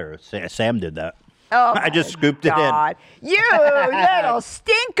the batter. Sam did that. Oh, I just scooped God. You little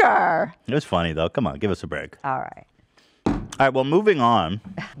stinker. it in. It was funny though. Come on, give us a break. All right. All right. Well, moving on.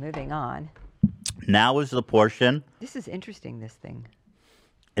 Moving on. Now is the portion. This is interesting, this thing.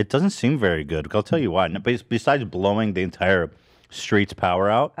 It doesn't seem very good. I'll tell you why. Besides blowing the entire street's power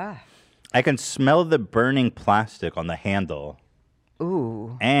out, I can smell the burning plastic on the handle.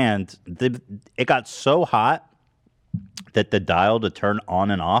 Ooh. And it got so hot that the dial to turn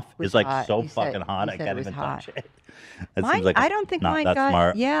on and off is like hot. so You said- fucking hot you I said can't it was even hot. touch it. That Mine, seems like I don't think not mine that got.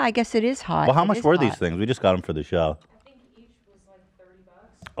 smart. Yeah, I guess it is hot. Well, how It much is were these hot. things? We just got them for the show.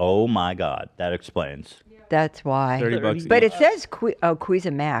 Oh my God, that explains. That's why. 30 bucks But each. it says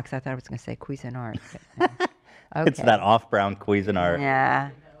Cuisinart. I thought I was going to say Cuisinart. Okay. It's that off-brown Cuisinart.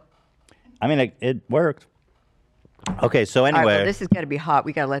 Yeah. I mean, it worked. Okay, so All right, anyway. well, this has got to be hot.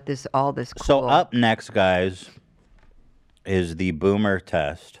 We got to let all this cool. So up next, guys, is the Boomer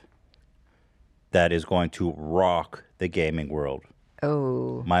test that is going to rock the gaming world.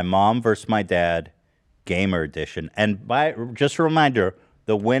 Oh. My mom versus my dad, Gamer Edition. And just a reminder,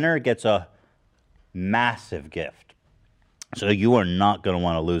 the winner gets a massive gift. So you are not going to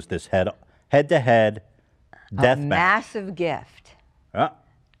want to lose this head-to-head death match. Massive gift. Yeah.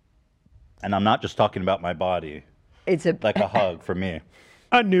 And I'm not just talking about my body. It's like a hug for me.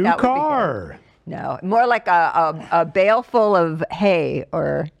 A new That would be car. No, more like a bale full of hay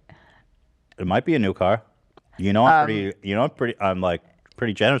or. It might be a new car. You know, I'm like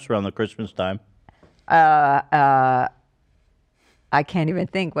pretty generous around the Christmas time. I can't even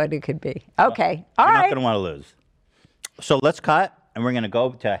think what it could be. Okay, all You're right. not going to want to lose. So let's cut, and we're going to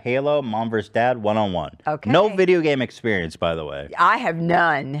go to Halo Mom vs. Dad 1-on-1. Okay. No video game experience, by the way. I have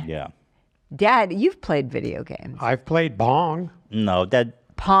none. Yeah. Dad, you've played video games. I've played Bong. No, Dad.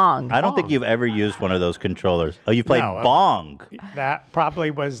 Pong. I don't think you've ever used one of those controllers. Oh, you played No, Bong. That probably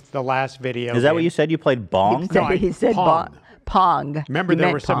was the last video. Is that game. what you said? You played Bong? He said Pong. Pong. Remember, He there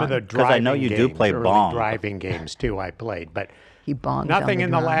meant were some of the Pong. driving 'Cause I know you do games, play early Bong. driving games too. I played, but he bonged nothing on in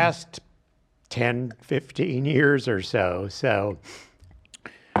the the drum. last 10, 15 years or so. So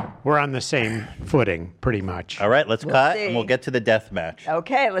we're on the same footing, pretty much. All right, let's We'll cut, see. and we'll get to the death match.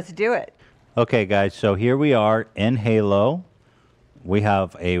 Okay, let's do it. Okay, guys, so here we are in Halo. We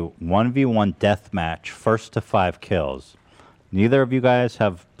have a 1v1 death match, first to 5 kills. Neither of you guys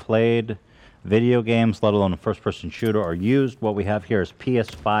have played video games, let alone a first-person shooter, or used. What we have here is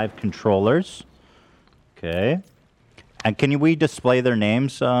PS5 controllers. Okay. And can we display their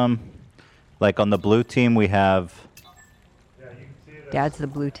names? Like on the blue team, we have... Dad's the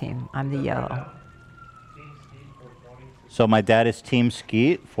blue team. I'm the yellow. So my dad is Team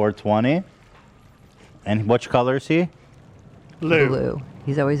Skeet, 420. And which color is he? Blue.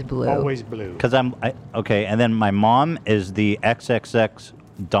 He's always blue. Always blue. Because okay, and then my mom is the XXX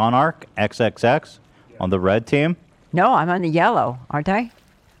Donarch XXX on the red team. No, I'm on the yellow, aren't I?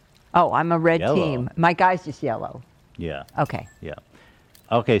 Oh, I'm a red Yellow. team. My guy's just yellow. Yeah. Okay. Yeah.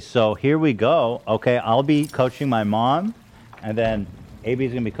 Okay, so here we go. Okay, I'll be coaching my mom, and then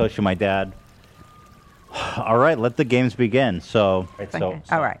AB's gonna be coaching my dad. All right, let the games begin. So,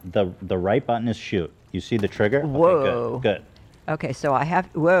 All right. The right button is shoot. You see the trigger? Whoa. Okay, good. Okay, so I have.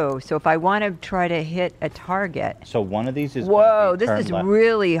 Whoa. So if I want to try to hit a target. So one of these is. Whoa, this turn is left.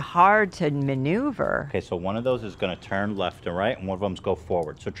 really hard to maneuver. Okay, so one of those is going to turn left and right, and one of them's go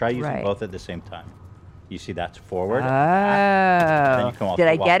forward. So try using Right. both at the same time. You see that's forward. Oh. Then you come off Did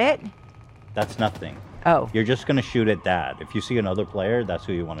the I get walk. it? That's nothing. Oh. You're just going to shoot at dad. If you see another player, that's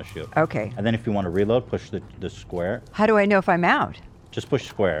who you want to shoot. Okay. And then if you want to reload, push the square. How do I know if I'm out? Just push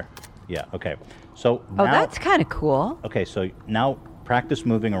square. Yeah, okay. So Oh, now, that's kind of cool. Okay, so now practice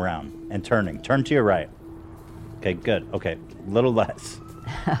moving around and turning. Turn to your right. Okay, good. Okay, little less.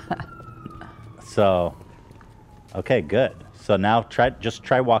 So, okay, good. So now just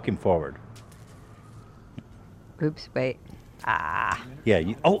try walking forward. Oops, wait. Ah. Yeah.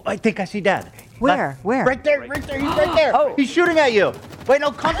 Oh, I think I see dad. Where? Where? Right there. Right there. He's right there. Oh. He's shooting at you. Wait,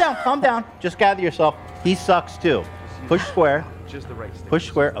 no, calm down. Calm down. Just gather yourself. He sucks too. Push square. Just the right stick. Push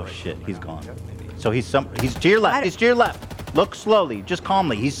square. Oh shit, he's gone. So he's to your left. He's to your left. Look slowly, just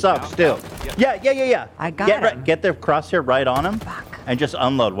calmly. He sucks too. Yeah. I got him. Get the crosshair right on him, and just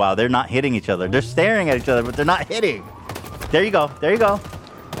unload. Wow, they're not hitting each other. They're staring at each other, but they're not hitting. There you go. There you go.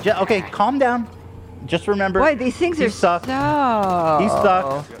 Okay, calm down. Just remember. Boy, these things he are sucks. so. He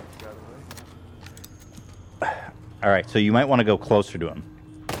sucks. All right, so you might want to go closer to him.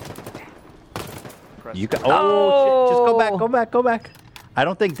 You shit. Just go back. Go back. Go back. I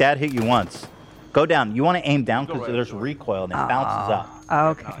don't think Dad hit you once. Go down. You want to aim down because there's recoil and it bounces up.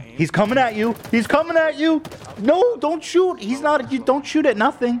 Okay. He's coming at you. He's coming at you. No, don't shoot. He's not. You don't shoot at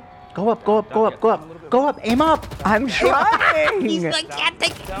nothing. Go up. Go up. Go up. Go up. Go up. Aim up. I'm trying. He's like, can't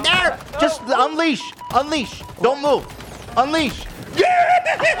take it there. Just unleash. Unleash. Don't move. Unleash.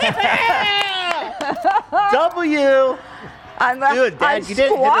 W. Dude, Dad, you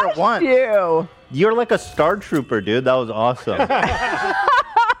didn't hit it once. You're like a Star Trooper, dude. That was awesome.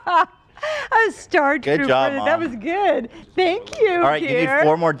 A Star Good Trooper. job, That Mom. was good. Thank you. All right, you need dear.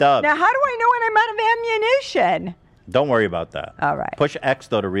 4 more dubs. Now, how do I know when I'm out of ammunition? Don't worry about that. All right. Push X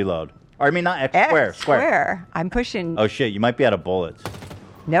though to reload. Or I mean not X, X, square. I'm pushing. Oh shit, you might be out of bullets.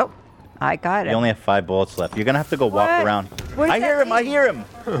 Nope. I got it. You only have 5 bullets left. You're gonna have to go walk What? around. What does I hear that him. I hear him.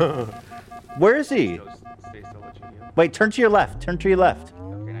 Where is he? Wait, turn to your left. Turn to your left.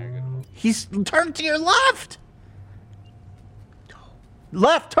 He's turned to your left.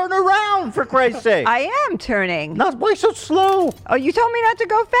 Left, turn around for Christ's sake. I am turning. Not why so slow? Oh, you told me not to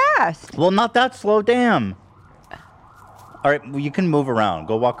go fast. Well, not that slow, damn. All right, well, you can move around.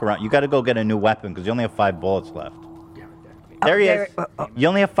 Go walk around. You got to go get a new weapon because you only have 5 bullets left. There he is. You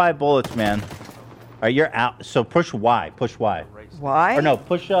only have 5 bullets, man. All right, you're out. So push Y. Push Y. Y? Or no,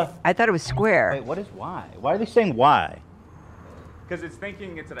 push up. I thought it was square. Wait, what is Y? Why are they saying Y? Because it's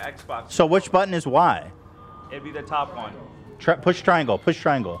thinking it's an Xbox. So which button is Y? It'd be the top one. Push triangle. Push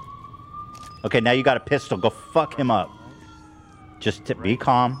triangle. Okay, now you got a pistol. Go fuck him up. Just to be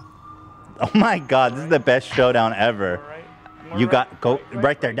calm. Oh my God, this is the best showdown ever. You got go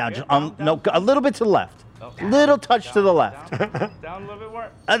right there. Down. Just no, a little bit to the left. Little touch to the left. Down a little bit more.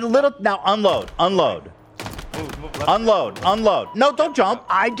 A little. Now unload. Unload. Unload. Unload. No, don't jump.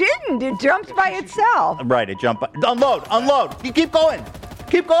 I didn't. It jumped by itself. Right, it jumped. Unload. Unload. You keep going.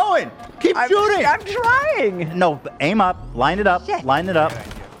 Keep going. Keep shooting. I'm trying. No, aim up. Line it up. Shit. Line it up.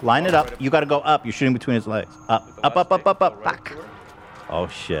 Line it up. You got to go up. You're shooting between his legs. Up. Up. Up. Up. Up. Up. Fuck. Oh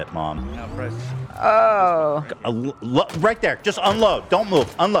shit, Mom. Oh. Right there. Just unload. Don't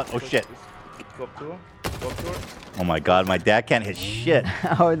move. Unload. Oh shit. Go up to him. Go up to her. Oh my God, my dad can't hit shit.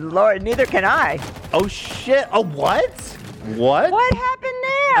 Oh Lord, neither can I. Oh shit. Oh what? What? What happened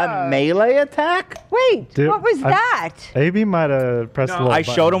there? A melee attack? Wait, Dude, what was that? AB might have pressed the little I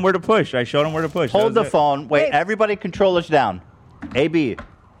button. showed him where to push. Hold the phone. Wait, everybody controllers down. AB.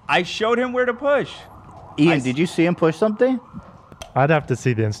 I showed him where to push. Ian, did you see him push something? I'd have to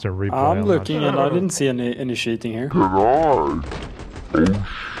see the instant replay. I'm looking and I didn't see any initiating here.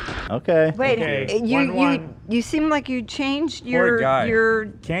 Okay. Wait, you seem like you changed Poor your guy.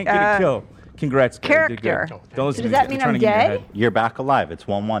 Can't get a kill. Congrats. Gary. Good, good. character. Don't listen So to does that me. mean They're I'm trying to get in your dead? head. You're back alive. It's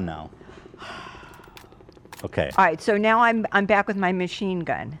 1-1 now. Okay. All right, so now I'm back with my machine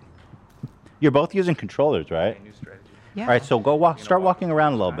gun. You're both using controllers, right? Yeah. All right, so go walk. Start walking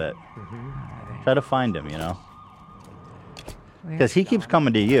around a little bit. Try to find him, you know? Because he keeps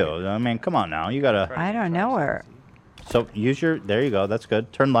coming to you. I mean, come on now. You got to... I don't know her. So use your... There you go. That's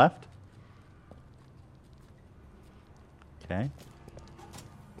good. Turn left. Okay.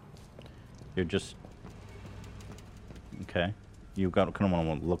 You're just... Okay. You got kind of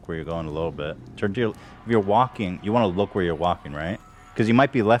want to look where you're going a little bit. Turn to your... If you're walking, you want to look where you're walking, right? Because he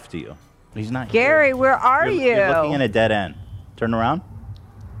might be left to you. He's not Gary, here. where are you? You're looking in a dead end. Turn around.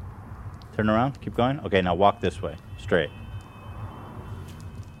 Turn around. Keep going. Okay, now walk this way. Straight.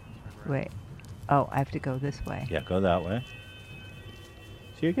 Wait. Oh, I have to go this way. Yeah, go that way.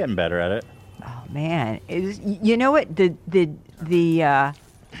 So you're getting better at it. Oh man, you know what? The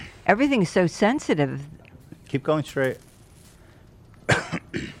everything's so sensitive. Keep going straight.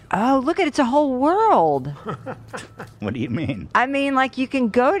 Oh, look at it's a whole world. What do you mean? I mean, like you can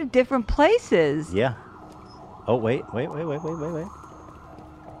go to different places. Yeah. Oh wait.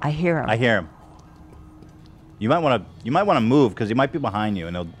 I hear him. I hear him. You might want to move because he might be behind you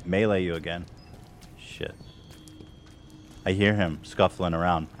and he'll melee you again. Shit. I hear him scuffling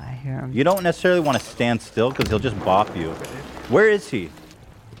around. I hear him. You don't necessarily want to stand still because he'll just bop you. Where is he?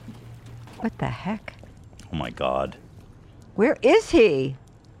 What the heck? Oh my God. Where is he?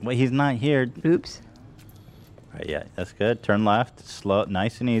 Well, he's not here. Oops. All right, yeah, that's good. Turn left, slow,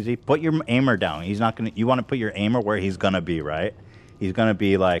 nice and easy. Put your aimer down. He's not gonna. You want to put your aimer where he's gonna be, right? He's gonna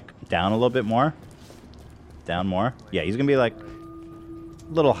be like down a little bit more. Down more. Yeah, he's gonna be like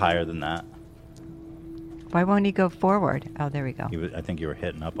a little higher than that. Why won't he go forward? Oh, there we go. I think you were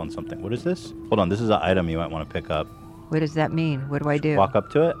hitting up on something. What is this? Hold on. This is an item you might want to pick up. What does that mean? What do I do? Walk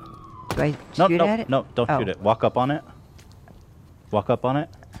up to it. Do I No, shoot no, at it? no, don't Oh. shoot it. Walk up on it. Walk up on it.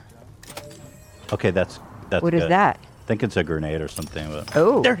 Okay, that's What is good. that? I think it's a grenade or something. But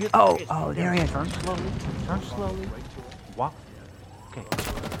Oh. There he is. Oh, There he is. oh, there he is. Turn slowly. Turn slowly. Walk. Okay.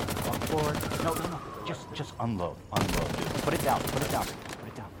 Walk forward. No. Just unload. Unload, dude. Put it down. Put it down. Put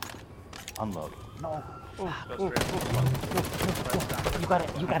it down. Unload. No. You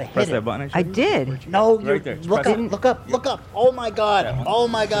gotta hit Press it. that button. I did. No, you're Right there. Just look press up. it. Look up. Look up. Oh my God. Oh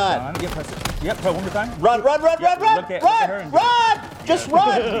my God. Yeah, press it. Yep, press one more time. Run. Look at her and- Run. Just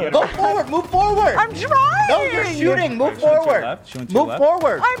run. Go forward. Move forward. I'm trying. No, you're shooting. Move Showing to your forward. left, showing to your Move left.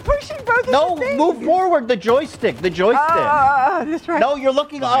 forward. I'm pushing both No, of the things. move forward. The joystick. The joystick. That's right. No, you're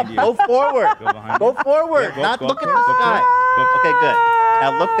looking up. Behind you. Go forward. Go behind Go you. forward. Yeah, go Not up, look go at up, the go sky. up. Okay, good.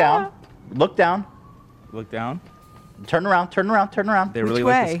 Now look down. Look down. Look down. Turn around. Turn around. Turn around. They Which really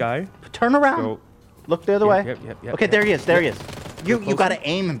like way? the sky. Turn around. Go. Look the other Yep, way. yep, Okay, there he is. There he is. You closer. gotta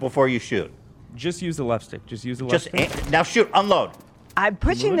aim him before you shoot. Just use the left stick. Just use the left Just stick. aim. Now shoot. Unload. I'm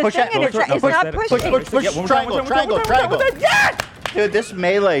pushing the Push thing that. and it's Push, not push, pushing. push. Yeah, one more time, Triangle. one more time, one more time, one more time. Yes! Dude, this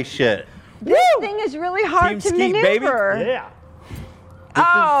melee shit. This thing is really hard Team to Skeet, baby. maneuver. Yeah. This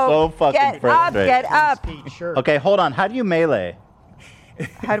Oh, is so fucking get up, frustrating. get up. Sure. Okay, hold on. How do you melee?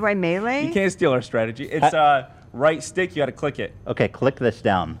 How do I melee? You can't steal our strategy. It's right stick. You got to click it. Okay, click this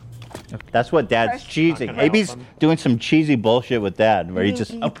down. That's what Dad's cheesing. AB's doing some cheesy bullshit with Dad, where he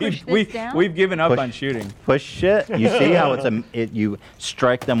just We've given up push- on shooting. push it. You see how you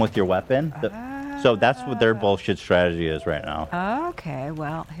strike them with your weapon. So that's what their bullshit strategy is right now. Okay,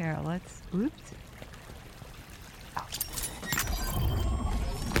 well, here, let's, oops.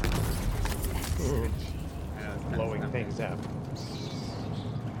 Blowing things up.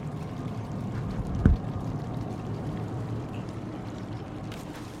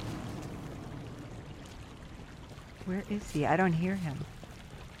 Where is he? I don't hear him.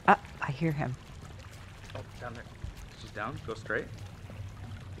 I hear him. Oh, down there. She's down. Go straight.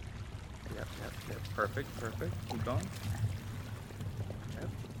 Yep. Perfect. Keep going. Yep.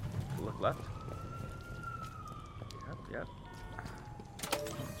 Look left. Yep.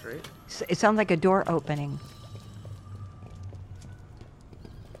 Straight. It sounds like a door opening.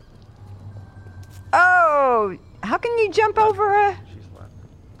 Oh, how can you jump over a... She's left.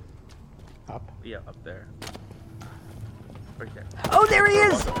 Up? Yeah, up there. Right there. Oh, there he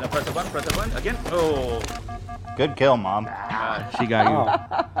is! Now press the button. Again. Oh. Good kill, Mom. She got you.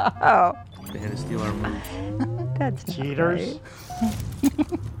 Oh. They had to steal our moves. That's Cheaters.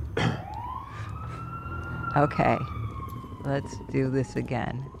 Okay, let's do this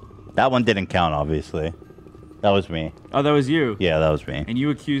again. That one didn't count, obviously. That was me. Oh, that was you. Yeah, that was me. And you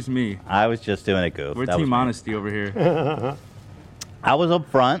accused me. I was just doing a goof. We're That was team me. honesty over here. I was up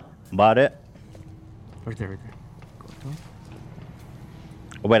front about it. Right there.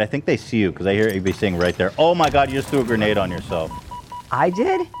 Oh, wait, I think they see you because I hear AB saying right there. Oh my God, you just threw a grenade on yourself. I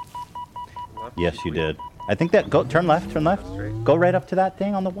did? Yes, you did. I think that. Turn left. Go right up to that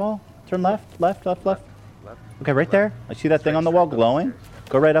thing on the wall. Turn left. Okay, right there. I see that thing on the wall glowing.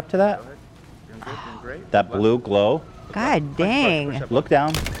 Go right up to that. That blue glow. God dang. Look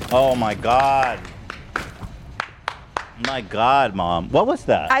down. Oh my God. My God, Mom. What was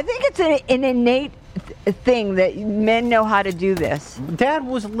that? I think it's an innate thing that men know how to do this. Dad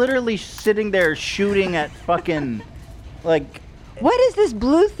was literally sitting there shooting at fucking, like. What is this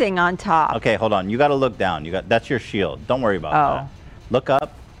blue thing on top? Okay, hold on. You got to look down. That's your shield. Don't worry about that. Look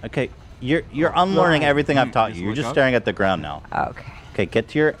up. Okay, you're unlearning everything I've taught you. You're just staring at the ground now. Okay. Okay, get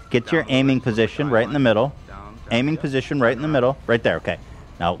to your aiming position right in the middle. Aiming position right in the middle. Right there. Okay.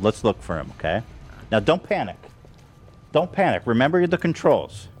 Now let's look for him. Okay. Now don't panic. Don't panic. Remember the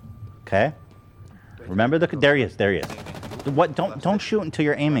controls. Okay. Remember there he is. What? Don't shoot until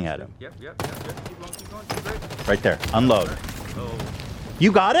you're aiming at him. Yep. Keep going. Right there. Unload.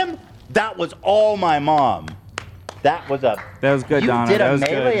 You got him? That was all my mom. That was That was good, Donna. You did That a was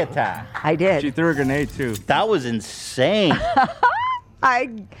melee good. attack. I did. She threw a grenade too. That was insane. All I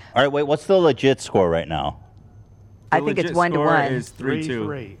right, wait. What's the legit score right now? think it's 1-1. Is 3-2.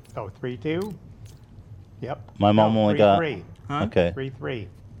 3-3. Oh, 3-2? Yep. My mom only got. 3-3. Huh? Okay. 3-3.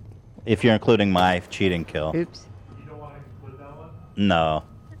 If you're including my cheating kill. Oops. You don't want to include that one? No.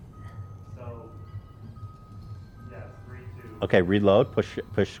 So, yeah, 3-2. Okay, reload. Push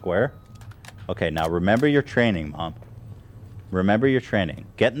square. Okay, now remember your training, Mom. Remember your training.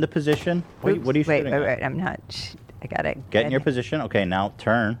 Get in the position. What are you Wait, shooting at? wait. I'm not. I gotta Get in your position. Okay, now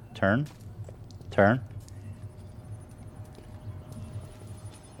turn.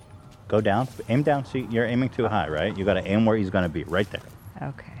 Go down. Aim down. See, you're aiming too high, right? You got to aim where he's going to be, right there.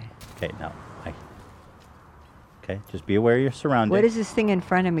 Okay. Okay, now. Okay, just be aware of your surroundings. What is this thing in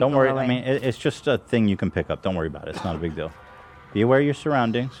front of me? Don't worry. I glowing? mean, it's just a thing you can pick up. Don't worry about it. It's not a big deal. Be aware of your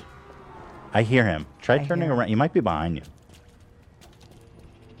surroundings. I hear him. Try turning around. He might be behind you.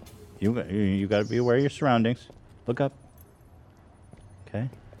 You got to be aware of your surroundings. Look up. Okay.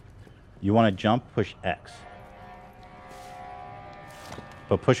 You want to jump, push X.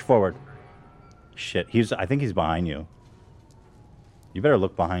 But push forward. Shit, I think he's behind you. You better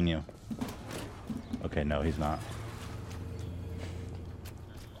look behind you. Okay, no, he's not.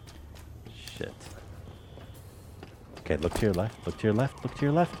 Shit. Okay, look to your left.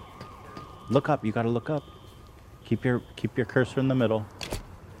 Look up. You gotta look up. Keep your cursor in the middle.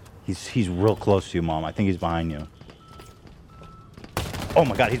 He's real close to you, Mom. I think he's behind you. Oh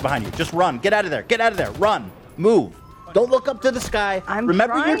my God, he's behind you. Just run. Get out of there. Run. Move. Don't look up to the sky.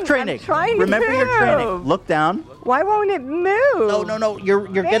 Remember your training. Remember your training. Look down. Why won't it move? No. You're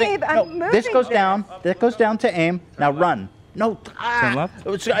getting. No, this goes down. That goes down to aim. Now run. No. Turn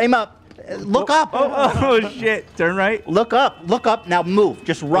left. Aim up. Look up. Oh shit. Turn right. Look up. Now move.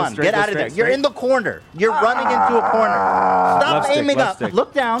 Just run. straight, Get go out of there. straight, You're straight. in the corner. You're running into a corner. Stop Left stick, aiming left up. stick.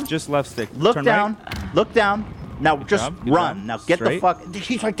 Look down. Just left stick. Look Turn down. Right. Look down. Now just job, good run. job. Now get Straight. the fuck.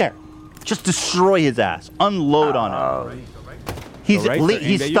 He's right there. Just destroy his ass. Unload on him. He's Go right, they're aimed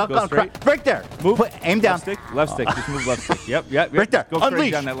he's at you, stuck go on straight. right there. Move. Aim down. Left stick. Just move left stick. Yep. Right there. Go straight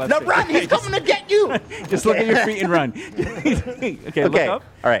Unleash. down that left No, stick. run. He's coming to get you. Just look at your feet and run. Okay. Look up.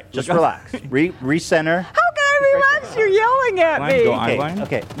 All right. Just relax. Recenter. How can I relax? You're yelling at me. Go eye line.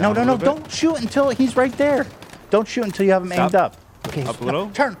 Okay. Down a No. little bit. Don't shoot until he's right there. Don't shoot until you have him aimed up. Okay. Up a little.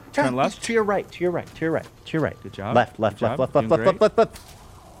 Turn left. To your right. Good job. Left. Good job. Doing great.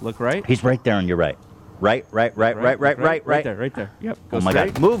 Look right. He's right there on your right. Right. Right there. Yep. Go Oh my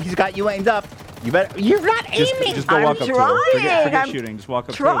straight. God. Move. He's got you aimed up. You're not aiming. Just go walk up to him. Forget shooting. Just walk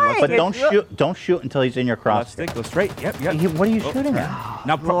up to him. But don't shoot until he's in your cross. Left stick. Go straight. Yep. What are you shooting at?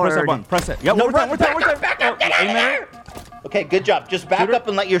 Now press that button. Press it. Yep. No, we're done. back up. Aim at her. Okay, good job. Just back up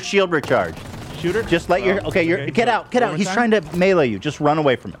and let your shield recharge. Shooter. Just let your get out. One more He's time. trying to melee you. Just run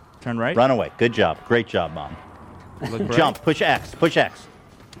away from him. Turn right. Run away. Good job. Great job, Mom. Look right. Jump. Push X.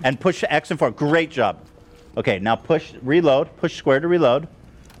 And push X and forward. Great job. Okay, now reload. Push square to reload.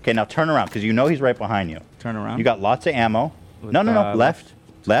 Okay, now turn around because you know he's right behind you. Turn around. You got lots of ammo. Look, No. Left.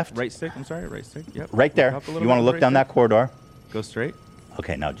 Right stick. I'm sorry. Right stick. Yep. Right there. Up a little You want to bit, look right down stick. that corridor. Go straight.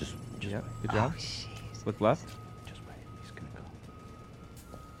 Okay, now just Yep. Good job. Look left. Just wait. He's gonna go.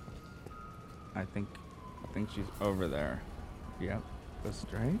 I think she's over there. Yep. Go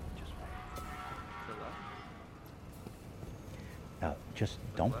straight. Now, just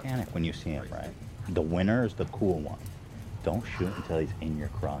don't panic when you see him, right? The winner is the cool one. Don't shoot until he's in your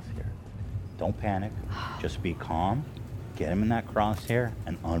crosshair. Don't panic. Just be calm. Get him in that crosshair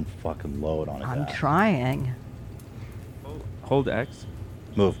and unfucking load on his I'm ass. trying. Hold X.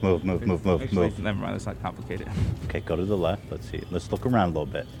 Move. Actually, never mind. It's not complicated. Okay, go to the left. Let's see. Let's look around a little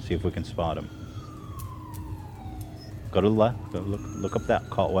bit. See if we can spot him. Go to the left. Go look up that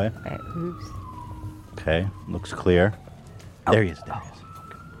causeway. Oops. Okay, looks clear. There he is.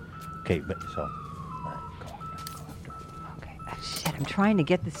 Okay, but so. Shit, I'm trying to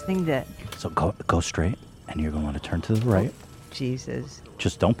get this thing to. So go straight, and you're going to want to turn to the right. Jesus.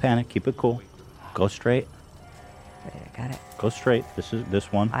 Just don't panic. Keep it cool. Go straight. I got it. Go straight. This is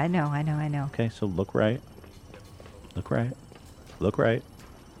this one. I know. Okay, so look right. Look right.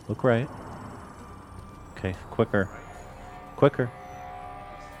 Okay, quicker.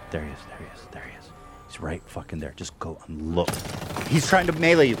 There he is. He's right fucking there. Just go and look. He's trying to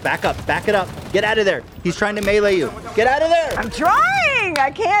melee you. Back up. Back it up. Get out of there. He's trying to melee you. Get out of there. I'm trying.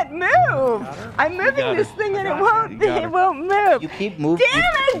 I can't move. I'm moving this thing and it won't move. You keep moving. Damn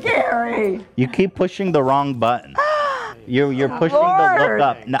it, Gary. You keep pushing the wrong button. You're pushing the look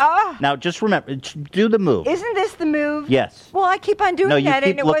up. Now just remember, do the move. Isn't this the move? Yes. Well, I keep on doing No, you that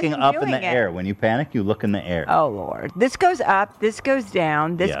and keep it looking wasn't up in doing the it. air. When you panic, you look in the air. Oh Lord! This goes up. This goes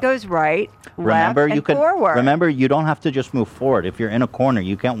down. This Yeah. goes right, Remember, left, you and can forward. remember you don't have to just move forward. If you're in a corner,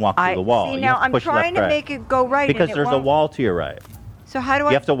 you can't walk through the wall. See You now have to I'm push trying left, to right. make it go right Because and it there's a won't. wall to your right. So how do You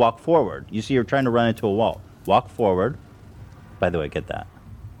I? have to walk forward. You see, you're trying to run into a wall. Walk forward. By the way, get that.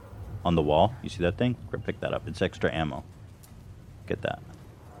 On the wall, you see that thing? Pick that up. It's extra ammo. Get that.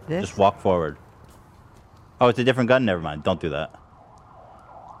 This? Just walk forward. Oh, it's a different gun? Never mind. Don't do that.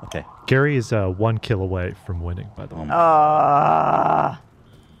 Okay. Gary is 1 kill away from winning, by the way.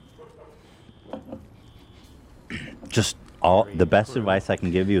 Just the best advice I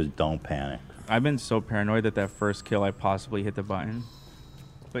can give you is don't panic. I've been so paranoid that first kill I possibly hit the button.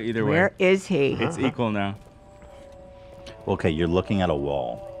 But either way. Where is he? It's equal now. Okay, you're looking at a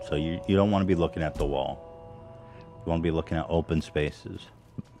wall, so you don't want to be looking at the wall. You want to be looking at open spaces.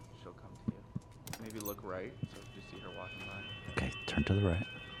 She'll come to you. Maybe look right, so you see her walking by. Okay, turn to the right.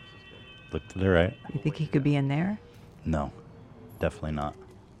 Look to the right. You think he could be in there? No, definitely not.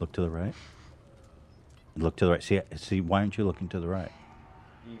 Look to the right. Look to the right. See, why aren't you looking to the right?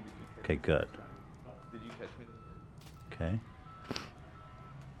 Okay, good. Did you catch me? Okay.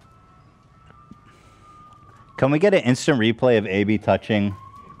 Can we get an instant replay of AB touching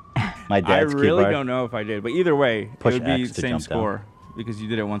my I dad's really keyboard? don't know if I did, but either way, Push it would be X to same jump down. score because you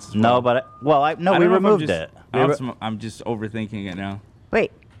did it once as well. No, but we I don't know if I'm removed just- it. We re- I'm just overthinking it now.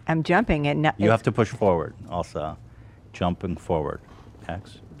 Wait, I'm jumping and no, You have to push forward also. Jumping forward.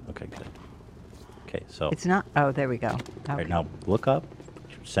 X. Okay, good. Okay, so. It's not. Oh, there we go. All Okay. right, now look up.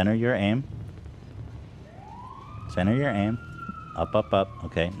 Center your aim. Center your aim. Up, up, up.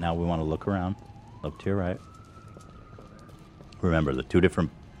 Okay, now we want to look around. Look to your right. Remember, the two different.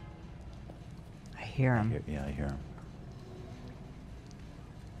 I hear him. Yeah, I hear him.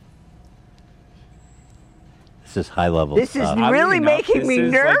 This is high level This is stuff. really not. making This me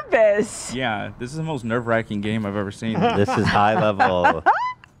is like- nervous. Yeah, this is the most nerve-wracking game I've ever seen. This is high level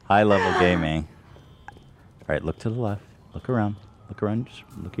gaming. All right, look to the left. Look around. Look around. Just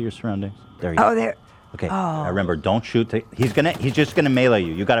look at your surroundings. There you go. Oh, there. Okay, Oh. I remember, don't shoot. He's just gonna melee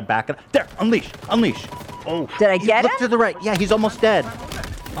you. You gotta back it. There, unleash. Oh. Did I get Look him? to the right. Yeah, he's almost dead.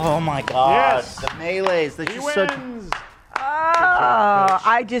 Oh my God. Yes. The melees. This is such. Oh,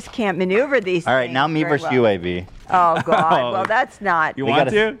 I just can't maneuver these All right, things now me very versus well. you, AB. Oh, God. Well, that's not. We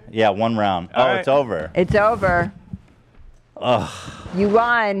gotta- Yeah, one round. All Oh, right. it's over. It's over. Ugh, You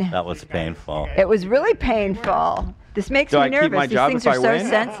won. that was painful. It was really painful. This makes Do me I keep nervous. my These job things if are I so win?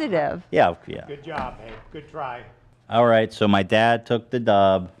 sensitive. Yeah. Good job, babe. Good try. All right, so my dad took the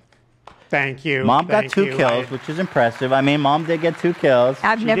dub. Thank you. Mom got Thank 2 you. kills, which is impressive. I mean, Mom did get 2 kills.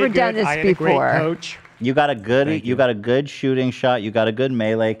 I've never done this before. You got a good shooting shot. You got a good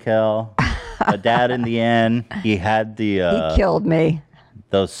melee kill. But Dad, in the end, he had the He killed me.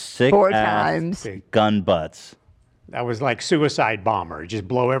 those sick 4 ass times. gun butts. That was like suicide bomber. Just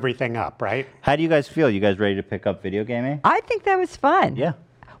blow everything up, right? How do you guys feel? You guys ready to pick up video gaming? I think that was fun. Yeah.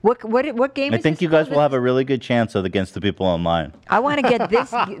 What game I is think this you guys called? will have a really good chance against the people online. I want to get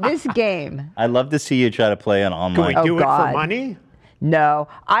this game. I'd love to see you try to play an online. Can we do it for God. money? No,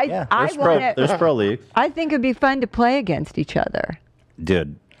 I there's want there's pro leagues. I think it'd be fun to play against each other.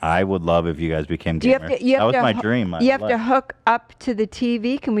 Dude, I would love if you guys became Do you gamers. have to? You have that was to my dream. You have to hook up to the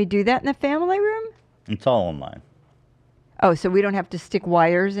TV. Can we do that in the family room? It's all online. Oh, so we don't have to stick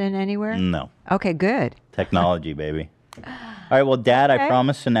wires in anywhere? No. Okay, good. Technology, baby. All right, well, Dad, I Okay.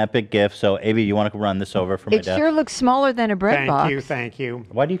 promised an epic gift, so Avi, you want to run this over for my It dad? sure looks smaller than a bread box. Thank you.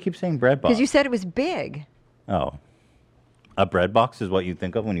 Why do you keep saying bread box? Because you said it was big. Oh. A bread box is what you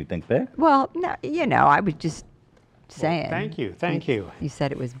think of when you think big? Well, no, I was just saying. thank you. You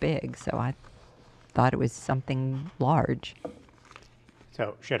said it was big, so I thought it was something large.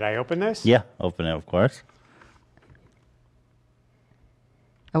 So, should I open this? Yeah, open it, of course.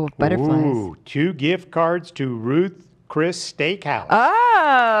 Oh, butterflies. Ooh, 2 gift cards to Ruth Chris Steakhouse.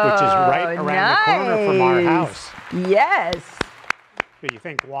 Oh, which is right around the corner from our house. Yes. Do you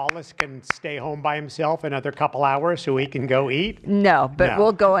think Wallace can stay home by himself another couple hours so he can go eat? No, but No.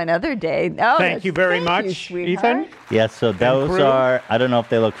 we'll go another day. Oh, Thank you very much, Ethan. Yeah, so those crew? are, I don't know if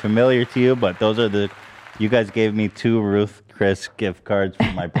they look familiar to you, but those are you guys gave me 2 Ruth Chris gift cards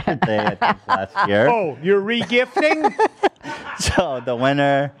for my birthday, I think, last year. Oh, you're re-gifting? So the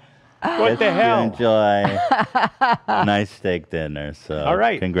winner What gets the to hell? enjoy a nice steak dinner. So All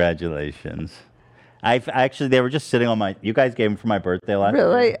right. Congratulations. Actually, they were just sitting on you guys gave them for my birthday last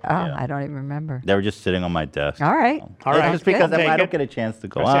Really? year. Oh, I don't even remember. They were just sitting on my desk. All right. All right. Just because I'll I take don't it. get a chance to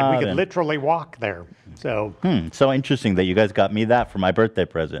go I said out. we could and- literally walk there. So, So interesting that you guys got me that for my birthday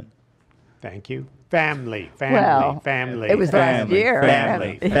present. thank you. Family. Well, family. it was last year.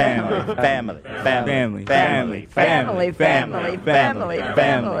 Family. Family. Family. Family. Family. Family, family, family, family,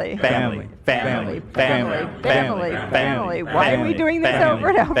 Family. Family. family, family. Why are we doing this over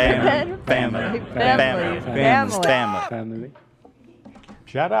and over again? Family. Family.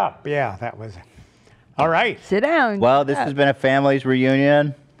 Shut up. Yeah, that was. All right. Sit down. Well, this has been a family's reunion.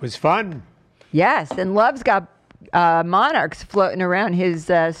 It was fun. Yes, and Love's got monarchs floating around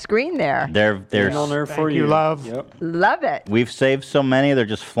his screen there. They're on there for Thank you, love. Yep. Love it. We've saved so many, they're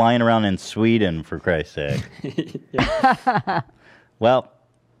just flying around in Sweden, for Christ's sake. Well,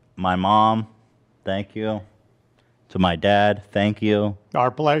 my mom, thank you. To my dad, thank you. Our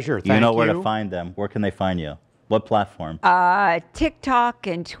pleasure. You Thank know where to find them. Where can they find you? What platform? TikTok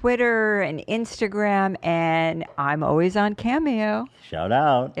and Twitter and Instagram, and I'm always on Cameo. Shout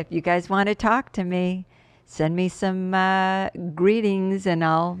out. If you guys want to talk to me, send me some greetings and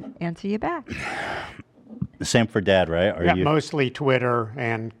I'll answer you back. The same for Dad, right? Or Yeah, you? mostly Twitter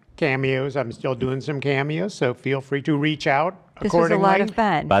and cameos. I'm still doing some cameos, so feel free to reach out This was a accordingly. lot of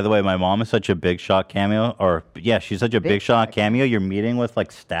fun. By the way, my mom is such a big shot Cameo, she's such a big shot Cameo. You're meeting with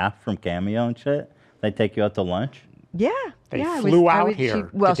like staff from Cameo and shit. They take you out to lunch. Yeah, They yeah. flew out here to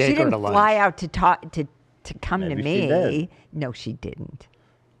Well, take she her didn't to lunch. fly out to talk to come Maybe to she me. did. No, she didn't.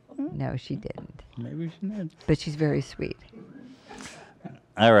 No, she didn't. Maybe she did. But she's very sweet.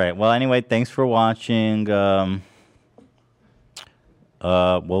 All right. Well, anyway, thanks for watching. We'll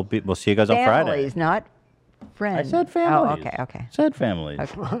see you guys on Friday. Families, not friends. I said families. Oh, okay. Said families.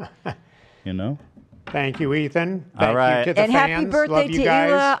 Okay. You know. Thank you, Ethan. All Thank right. you to the And fans. happy birthday Love you to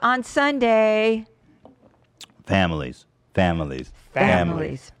guys. Ela on Sunday. Families. Families.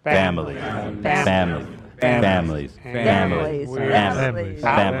 Families. Families. Families. Families. Families. Families.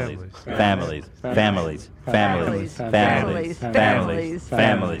 Families. Families. Families. Families. Families. Families. Families.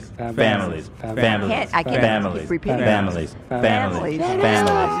 Families. Families. Families. I can't Families. keep repeating. Families. Families.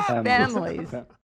 Families. Families.